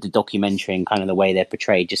obviously with the documentary and kind of the way they're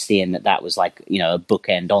portrayed, just seeing that was like, you know, a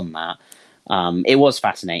bookend on that. It was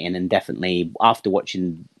fascinating, and definitely after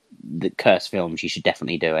watching the Curse films, you should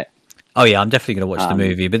definitely do it. Oh yeah, I'm definitely going to watch the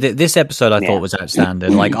movie. But this episode I thought was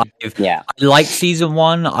outstanding. Like I liked season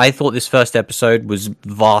 1. I thought this first episode was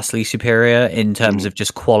vastly superior in terms of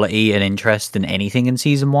just quality and interest in anything in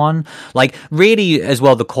season 1. Like really, as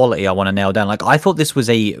well, the quality I want to nail down. Like I thought this was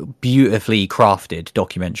a beautifully crafted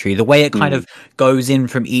documentary. The way it kind of goes in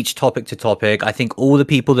from each topic to topic. I think all the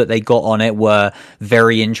people that they got on it were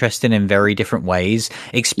very interesting in very different ways.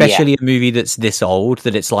 Especially a movie that's this old,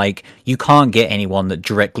 that it's like you can't get anyone that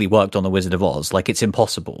directly worked on the Wizard of Oz. Like it's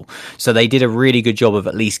impossible. So they did a really good job of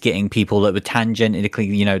at least getting people that were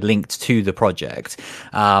tangentially, you know, linked to the project,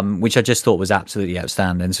 which I just thought was absolutely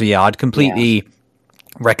outstanding. So yeah, I'd completely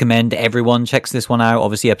recommend everyone checks this one out.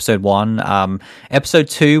 Obviously episode 1, episode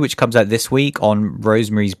 2, which comes out this week, on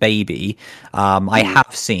Rosemary's Baby, I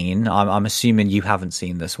have seen. I'm assuming you haven't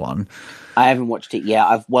seen this one. I haven't watched it yet.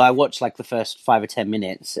 I watched like the first 5 or 10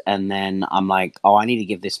 minutes, and then I'm like, oh, I need to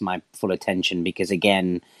give this my full attention, because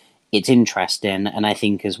again, it's interesting. And I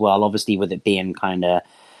think as well, obviously with it being kind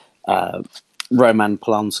of Roman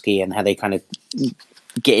Polanski and how they kind of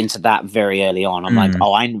get into that very early on, I'm like,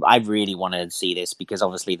 oh, I really want to see this, because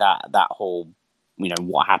obviously that whole, you know,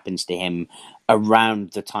 what happens to him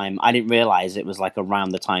around the time, I didn't realize it was like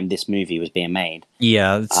around the time this movie was being made.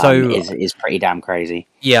 Yeah, so is pretty damn crazy.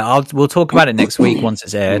 Yeah, we'll talk about it next week once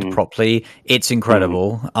it's aired properly. It's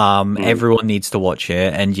incredible. Everyone needs to watch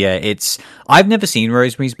it. And yeah, I've never seen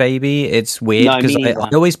Rosemary's Baby. It's weird because I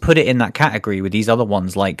always put it in that category with these other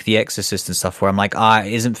ones like The Exorcist and stuff, where I'm like,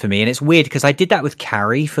 it isn't for me. And it's weird because I did that with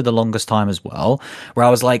Carrie for the longest time as well, where I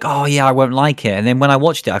was like, oh yeah, I won't like it. And then when I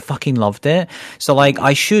watched it, I fucking loved it. So like,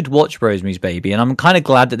 I should watch Rosemary's Baby. And I'm kind of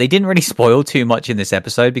glad that they didn't really spoil too much in this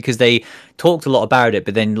episode, because they talked a lot about it.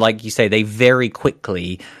 But then, like you say, they very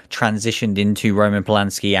quickly transitioned into Roman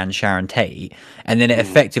Polanski and Sharon Tate, and then it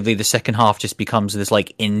effectively, the second half just becomes this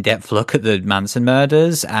like in-depth look at the Manson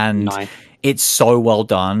murders, and it's so well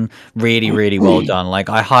done, really, really well done. Like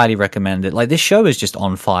I highly recommend it. Like this show is just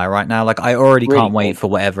on fire right now. Like I already really can't wait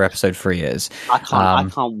for whatever episode 3 is. I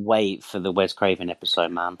can't wait for the Wes Craven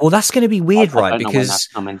episode, man. Well, that's going to be weird, right? Because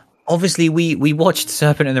obviously we watched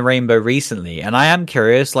Serpent and the Rainbow recently, and I am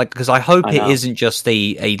curious, like, because I hope it isn't just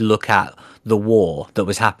a look at the war that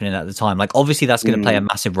was happening at the time. Like obviously that's going to play a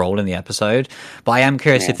massive role in the episode, but I am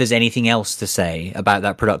curious if there's anything else to say about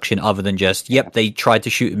that production other than just they tried to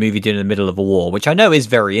shoot a movie during the middle of a war, which I know is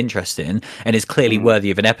very interesting and is clearly worthy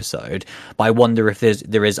of an episode. But I wonder if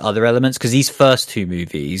there is other elements, because these first 2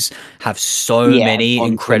 movies have so many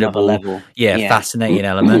incredible fascinating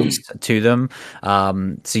elements to them.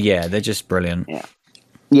 So yeah, they're just brilliant.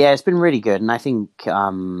 It's been really good, and I think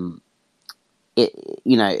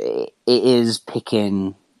it is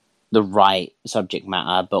picking the right subject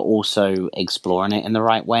matter, but also exploring it in the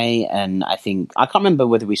right way. And I think, I can't remember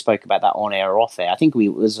whether we spoke about that on air or off air. I think we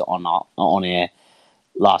was on air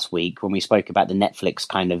last week when we spoke about the Netflix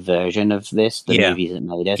kind of version of this, the movies that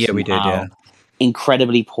made us. Yeah, we did. Yeah,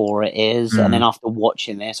 incredibly poor it is. And then after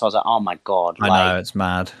watching this, I was like, oh my God, I know, it's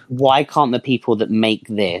mad. Why can't the people that make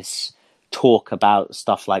this talk about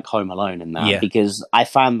stuff like Home Alone and that, because I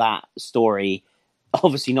found that story,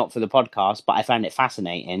 obviously not for the podcast, but I found it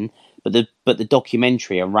fascinating. But the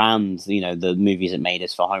documentary around, you know, the movies that made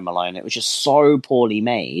us for Home Alone, it was just so poorly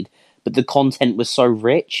made, but the content was so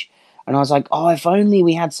rich. And I was like, oh, if only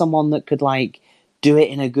we had someone that could like do it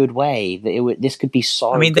in a good way, that this could be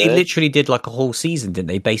so. I mean, they literally did like a whole season, didn't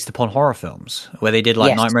they, based upon horror films, where they did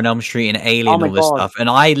like Nightmare on Elm Street and Alien, all this stuff. And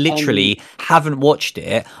I literally haven't watched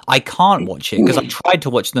it. I can't watch it because I tried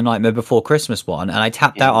to watch the Nightmare Before Christmas one, and I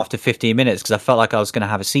tapped out after 15 minutes because I felt like I was going to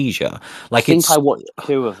have a seizure. Like, I think I watched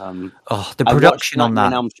 2 of them. Oh, the production on that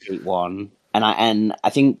Nightmare on Elm Street one, and I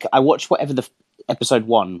think I watched whatever the episode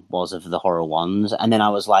 1 was of the horror ones, and then I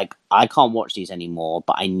was like, I can't watch these anymore,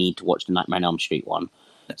 but I need to watch the Nightmare on Elm Street one.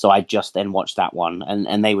 So I just then watched that one,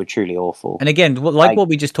 and they were truly awful. And again, like what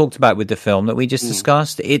we just talked about with the film that we just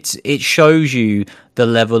discussed, it shows you the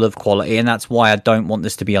level of quality, and that's why I don't want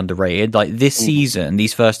this to be underrated. Like, this season,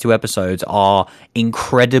 these first 2 episodes are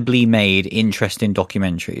incredibly made, interesting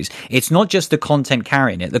documentaries. It's not just the content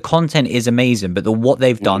carrying it. The content is amazing, but what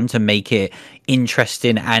they've done to make it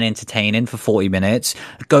interesting and entertaining for 40 minutes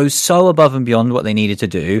goes so above and beyond what they needed to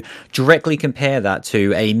do. Directly compare that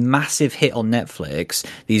to a massive hit on Netflix,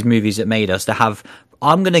 these movies that made us, to have,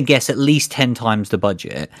 I'm going to guess, at least 10 times the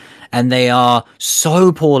budget. And they are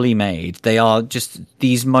so poorly made. They are just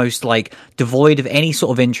these most, like, devoid of any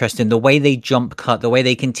sort of interest in the way they jump cut, the way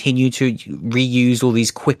they continue to reuse all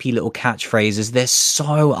these quippy little catchphrases. They're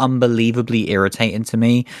so unbelievably irritating to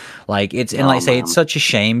me. Like, it's such a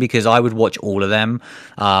shame, because I would watch all of them.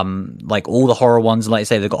 Like, all the horror ones, like I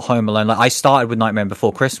say, they've got Home Alone. Like, I started with Nightmare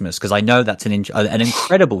Before Christmas because I know that's an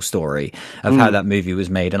incredible story of how that movie was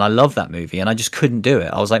made. And I love that movie, and I just couldn't do it.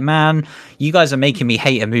 I was like, man, you guys are making me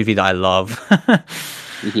hate a movie that I love.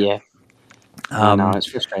 Yeah. No, it's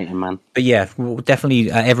frustrating, man. But yeah, we'll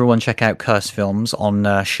definitely everyone check out Curse Films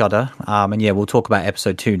on Shudder. And yeah, we'll talk about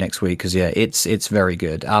episode 2 next week, because yeah, it's very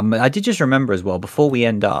good. I did just remember as well, before we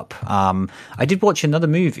end up, I did watch another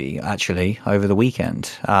movie actually over the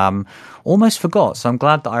weekend. Almost forgot, so I'm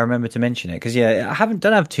glad that I remembered to mention it, because yeah,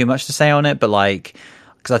 don't have too much to say on it, but like,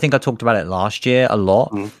 because I think I talked about it last year a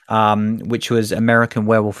lot, which was American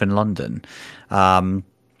Werewolf in London.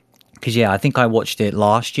 Because yeah, I think I watched it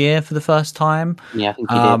last year for the first time. Yeah, I think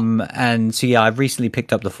you did. And so yeah, I've recently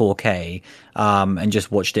picked up the 4K and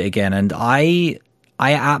just watched it again, and I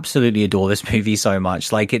absolutely adore this movie so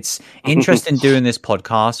much. Like, it's interesting doing this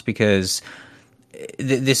podcast because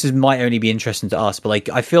this might only be interesting to us, but like,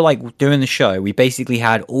 I feel like doing the show, we basically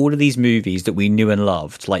had all of these movies that we knew and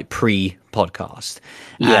loved, like pre-podcast.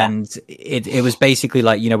 Yeah. And it was basically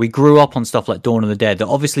like, you know, we grew up on stuff like Dawn of the Dead. That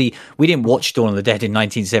obviously we didn't watch Dawn of the Dead in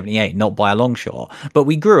 1978, not by a long shot, but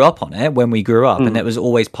we grew up on it when we grew up, and it was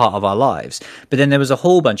always part of our lives. But then there was a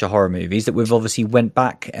whole bunch of horror movies that we've obviously went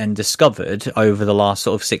back and discovered over the last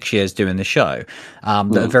sort of 6 years doing the show,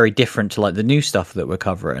 that are very different to like the new stuff that we're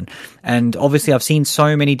covering. And obviously I've seen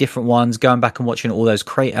so many different ones, going back and watching all those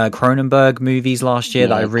Cronenberg movies last year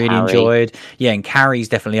that I really enjoyed. Yeah, and Carrie's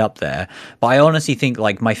definitely up there. But I honestly think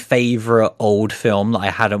like my favorite old film that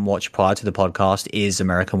I hadn't watched prior to the podcast is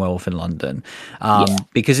American Werewolf in London,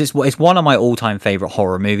 because it's one of my all-time favorite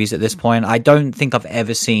horror movies at this point. I don't think I've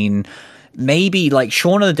ever seen, maybe like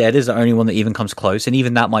Shaun of the Dead is the only one that even comes close, and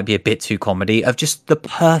even that might be a bit too comedy, of just the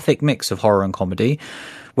perfect mix of horror and comedy,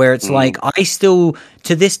 where it's like, I still,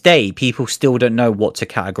 to this day, people still don't know what to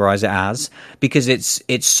categorize it as, because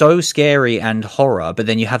it's so scary and horror, but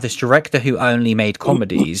then you have this director who only made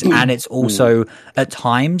comedies, and it's also at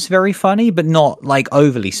times very funny, but not like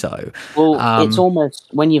overly so. Well, it's almost,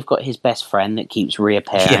 when you've got his best friend that keeps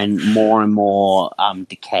reappearing more and more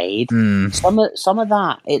decayed, some of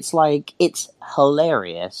that, it's like, it's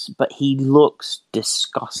hilarious, but he looks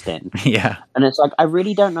disgusting. Yeah. And it's like, I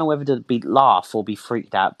really don't know whether to laugh or be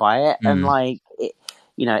freaked out by it. And like,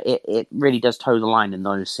 it really does toe the line in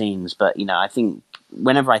those scenes. But, you know, I think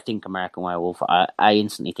whenever I think American Werewolf, I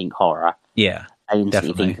instantly think horror. Yeah. I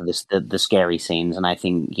instantly think of the scary scenes. And I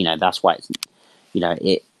think, you know, that's why it's, you know,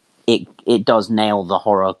 it does nail the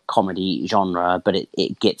horror comedy genre, but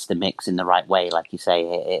it gets the mix in the right way. Like you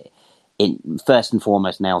say, it first and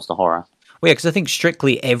foremost nails the horror. Well, yeah, because I think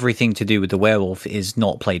strictly everything to do with the werewolf is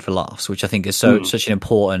not played for laughs, which I think is such an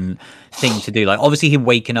important thing to do. Like, obviously him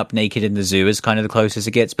waking up naked in the zoo is kind of the closest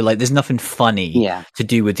it gets, but like, there's nothing funny to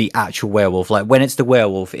do with the actual werewolf. Like, when it's the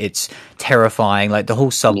werewolf, it's terrifying. Like, the whole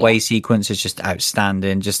subway sequence is just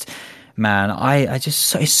outstanding. Just, man,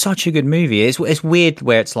 it's such a good movie. It's weird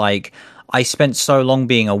where it's like, I spent so long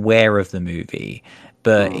being aware of the movie,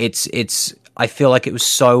 but I feel like it was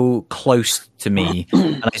so close to me,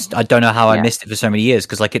 and I don't know how I missed it for so many years,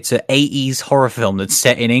 because like it's an 80s horror film that's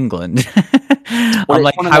set in England. I'm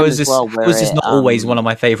like, how is this? How is this not always one of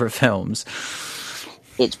my favorite films?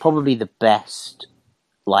 It's probably the best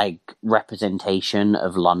like representation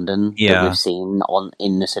of London that we've seen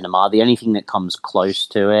in the cinema. The only thing that comes close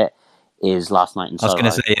to it is Last Night in Soho. I was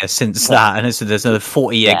going to say, since that, and there's another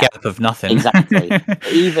 40-year gap of nothing. Exactly.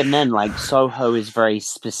 Even then, like, Soho is very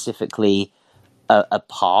specifically a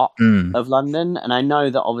part of London, and I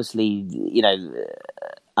know that obviously, you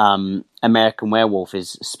know, American Werewolf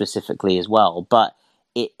is specifically as well, but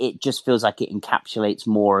it just feels like it encapsulates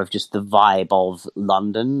more of just the vibe of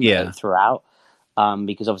London throughout,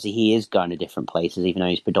 because obviously he is going to different places, even though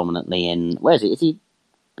he's predominantly in... Where is it?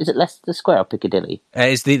 Is it Leicester Square or Piccadilly?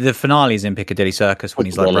 It's the finale is in Piccadilly Circus when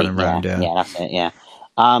he's like running around. Yeah, that's it. Yeah,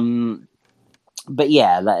 but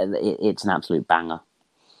yeah, it's an absolute banger.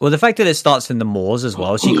 Well, the fact that it starts in the moors as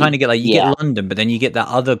well, so you kind of get like get London, but then you get that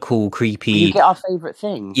other cool, creepy. You get our favorite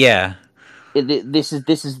thing. Yeah, this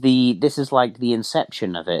is like the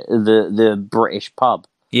inception of it. The British pub.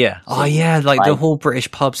 Yeah. Oh, yeah. Like the whole British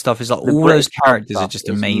pub stuff is like all those characters are just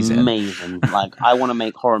amazing. Amazing. Like I want to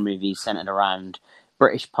make horror movies centered around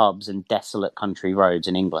British pubs and desolate country roads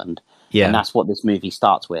in England. Yeah. And that's what this movie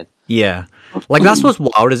starts with. Yeah. Like that's what's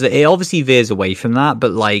wild, is that it obviously veers away from that,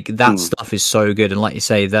 but like that stuff is so good. And like you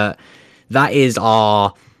say, that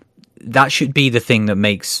should be the thing that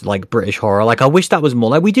makes like British horror. Like I wish that was more.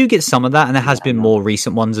 Like we do get some of that, and there has been more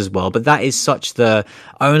recent ones as well, but that is such the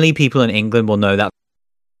only people in England will know that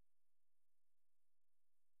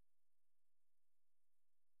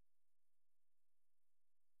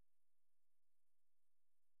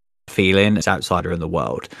feeling as outsider in the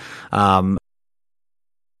world.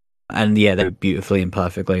 And yeah, they're beautifully and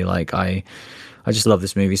perfectly. Like I just love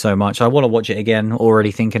this movie so much. I want to watch it again,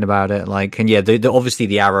 already thinking about it. Like, and yeah, the obviously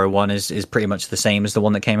the Arrow one is pretty much the same as the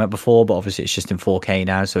one that came out before, but obviously it's just in 4K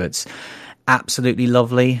now, so it's absolutely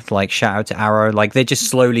lovely. Like, shout out to Arrow. Like, they're just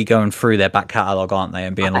slowly going through their back catalogue, aren't they,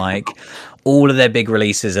 and being like, all of their big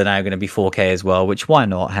releases are now going to be 4K as well, which why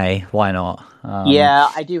not? Hey, why not? Yeah,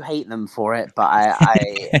 I do hate them for it, but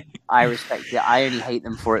I respect it. I only hate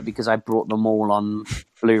them for it because I brought them all on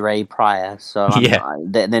Blu-ray prior, so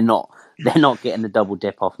they're not getting the double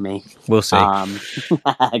dip off me. We'll see.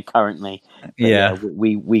 Currently, but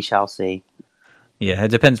we shall see. Yeah, it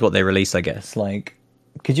depends what they release, I guess. Like,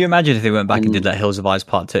 could you imagine if they went back and did that Hills of Eyes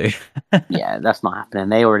Part 2? Yeah, that's not happening.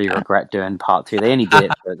 They already regret doing Part 2. They only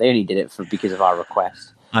did it because of our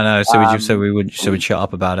request. I know. So we would shut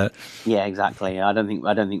up about it. Yeah, exactly. I don't think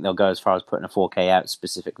they'll go as far as putting a 4K out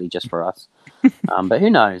specifically just for us. But who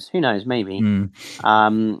knows? Who knows? Maybe.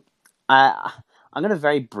 I'm going to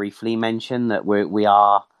very briefly mention that we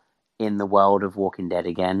are in the world of Walking Dead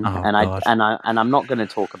again, I'm not going to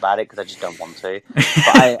talk about it because I just don't want to.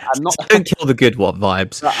 But I'm not. Don't kill the good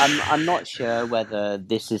vibes. But I'm not sure whether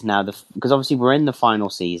this is now because obviously we're in the final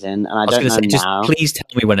season, and I don't know now. Just please tell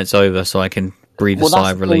me when it's over so I can breathe a sigh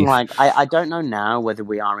of relief. Like, I don't know now whether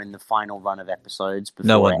we are in the final run of episodes before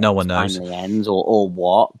no one knows. Finally ends or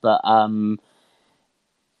what. But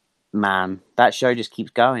man, that show just keeps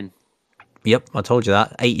going. Yep, I told you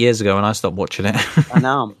that 8 years ago when I stopped watching it. I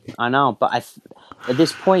know, but at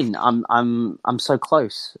this point, I'm so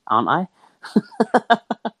close, aren't I?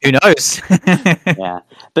 Who knows? Yeah,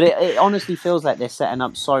 but it honestly feels like they're setting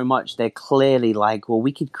up so much. They're clearly like, well,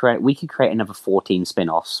 we could create another 14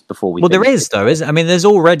 spin-offs before we. Well, there is though, isn't? I mean, there's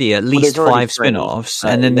already at least 5 spin-offs,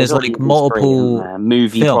 and then there's like multiple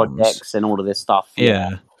movie films. projects and all of this stuff.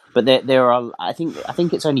 Yeah. But there are, I think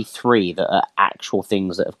it's only 3 that are actual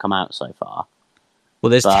things that have come out so far. Well,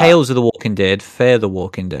 there's Tales of the Walking Dead, Fear the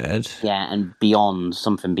Walking Dead. Yeah, and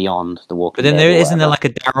something beyond the Walking Dead. But then isn't there like a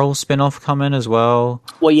Daryl spin-off coming as well?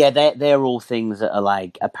 Well, yeah, they're all things that are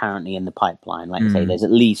like apparently in the pipeline. Like I say, there's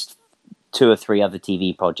at least 2 or 3 other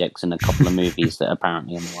TV projects and a couple of movies that are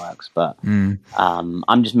apparently in the works. But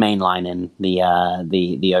I'm just mainlining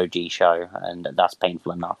the OG show, and that's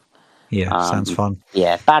painful enough. Yeah, sounds fun.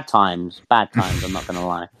 Yeah, bad times. I'm not going to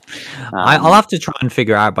lie. I'll have to try and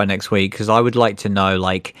figure out by next week, because I would like to know,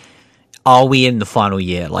 like, are we in the final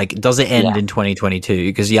year? Like, does it end in 2022?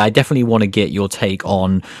 Because, I definitely want to get your take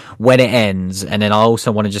on when it ends, and then I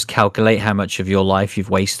also want to just calculate how much of your life you've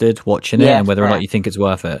wasted watching it and whether or not you think it's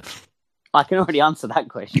worth it. I can already answer that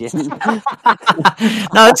question.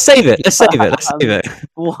 No, let's save it.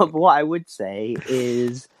 What I would say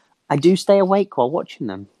is, I do stay awake while watching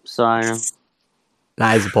them, so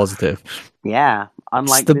that is a positive. Yeah,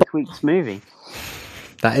 unlike this week's movie.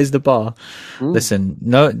 That is the bar. Mm. Listen,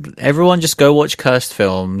 no, everyone just go watch cursed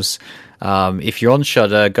films. If you're on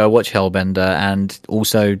Shudder, go watch Hellbender, and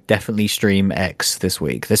also definitely stream X this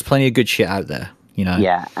week. There's plenty of good shit out there, you know.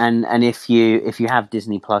 Yeah, and if you have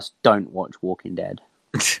Disney Plus, don't watch Walking Dead.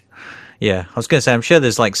 Yeah, I was gonna say I'm sure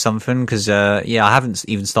there's like something because I haven't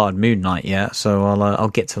even started Moon Knight yet, so I'll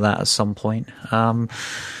get to that at some point.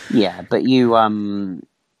 Yeah, but you want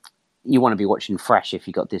to be watching fresh if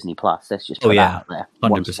you got Disney Plus. Let's just put that out there.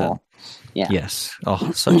 100%. Yeah. Yes.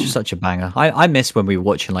 Oh, such a banger. I miss when we were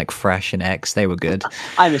watching like Fresh and X. They were good.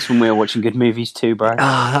 I miss when we were watching good movies too, bro.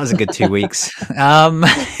 That was a good 2 weeks.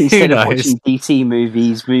 Instead of watching DC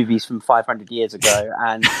movies from 500 years ago,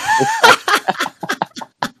 and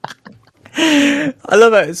I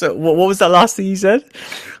love it. So, what was that last thing you said?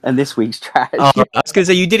 And this week's trash. Oh, I was going to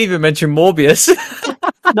say you didn't even mention Morbius.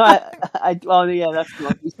 No, yeah, that's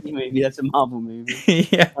not a DC movie. That's a Marvel movie.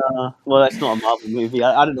 Yeah. Well, that's not a Marvel movie.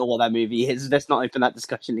 I don't know what that movie is. Let's not open that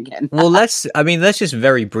discussion again. Well, let's just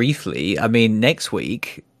very briefly. I mean, next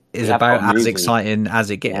week is about as exciting as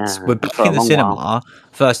it gets. Yeah, we're back in the cinema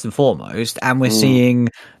first and foremost, and we're seeing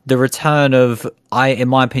the return of, in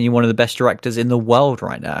my opinion, one of the best directors in the world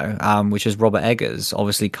right now, which is Robert Eggers.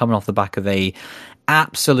 Obviously, coming off the back of a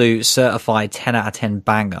absolute certified 10 out of 10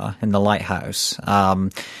 banger in The Lighthouse.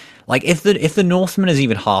 Like if the Northman is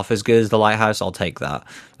even half as good as The Lighthouse, I'll take that.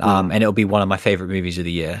 And it'll be one of my favorite movies of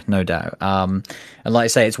the year, no doubt. And like I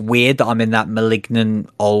say, it's weird that I'm in that malignant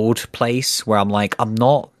old place where I'm like, I'm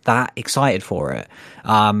not that excited for it.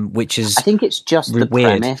 Which is, I think it's just the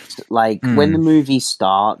weird premise. Like when the movie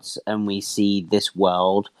starts and we see this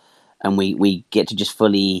world and we get to just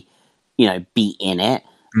fully, be in it.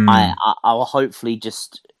 I'll hopefully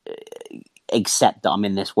just accept that I'm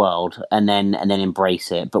in this world and then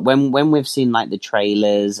embrace it. But when we've seen like the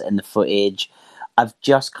trailers and the footage, I've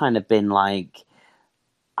just kind of been like,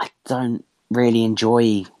 I don't really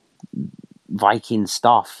enjoy Viking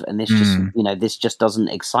stuff, and this just doesn't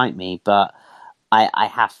excite me. But I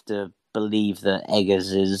have to believe that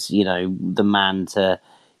Eggers is the man to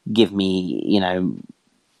give me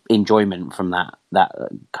enjoyment from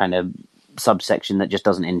that kind of subsection that just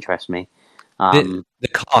doesn't interest me. The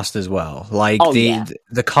cast as well,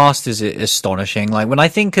 the cast is astonishing. Like when I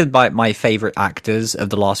think about my favorite actors of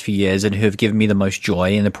the last few years and who have given me the most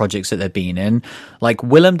joy in the projects that they've been in, like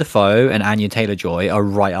Willem Dafoe and Anya Taylor-Joy are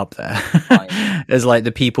right up there. As like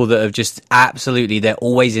the people that have just absolutely, they're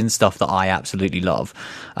always in stuff that I absolutely love.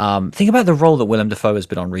 Think about the role that Willem Dafoe has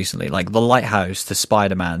been on recently, like The Lighthouse to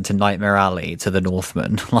Spider-Man to Nightmare Alley to The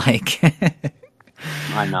Northman. Like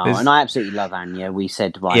I know, and I absolutely love Anya. We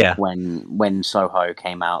said when Soho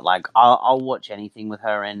came out, like I'll watch anything with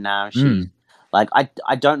her in now. She's like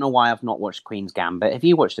I don't know why I've not watched Queen's Gambit. Have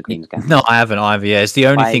you watched the Queen's Gambit? No, I haven't either. Yeah, it's the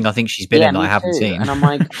only thing I think she's been in that I haven't seen. And I'm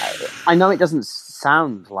like, I know it doesn't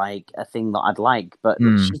sound like a thing that I'd like, but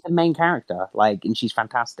she's the main character, and she's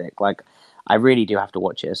fantastic. Like, I really do have to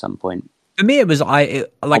watch it at some point. For me, it was I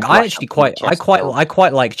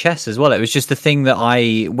quite like chess as well. It was just the thing that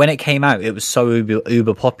when it came out, it was so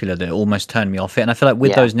uber popular that it almost turned me off it. And I feel like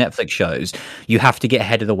with those Netflix shows, you have to get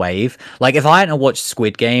ahead of the wave. Like if I hadn't watched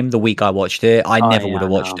Squid Game the week I watched it, I never would have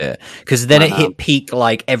watched it, because then it hit peak,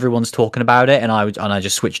 like everyone's talking about it, and I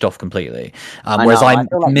just switched off completely. Whereas I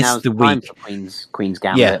like missed the week. Queen's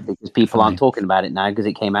Gambit, because people aren't talking about it now because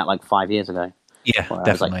it came out like 5 years ago. Yeah,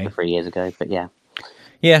 definitely. Like 3 years ago, but yeah.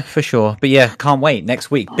 Yeah, for sure. But yeah, can't wait.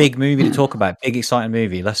 Next week, big movie to talk about. Big, exciting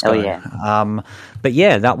movie. Let's go. Oh, yeah. But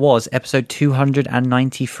yeah, that was episode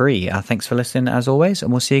 293. Thanks for listening, as always,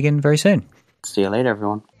 and we'll see you again very soon. See you later,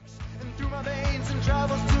 everyone. Through my veins and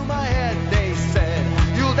travels to my head, they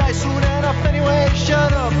said, you'll die soon enough anyway,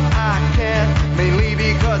 shut up, I can't, mainly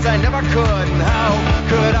because I never could, and how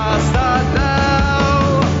could I start that?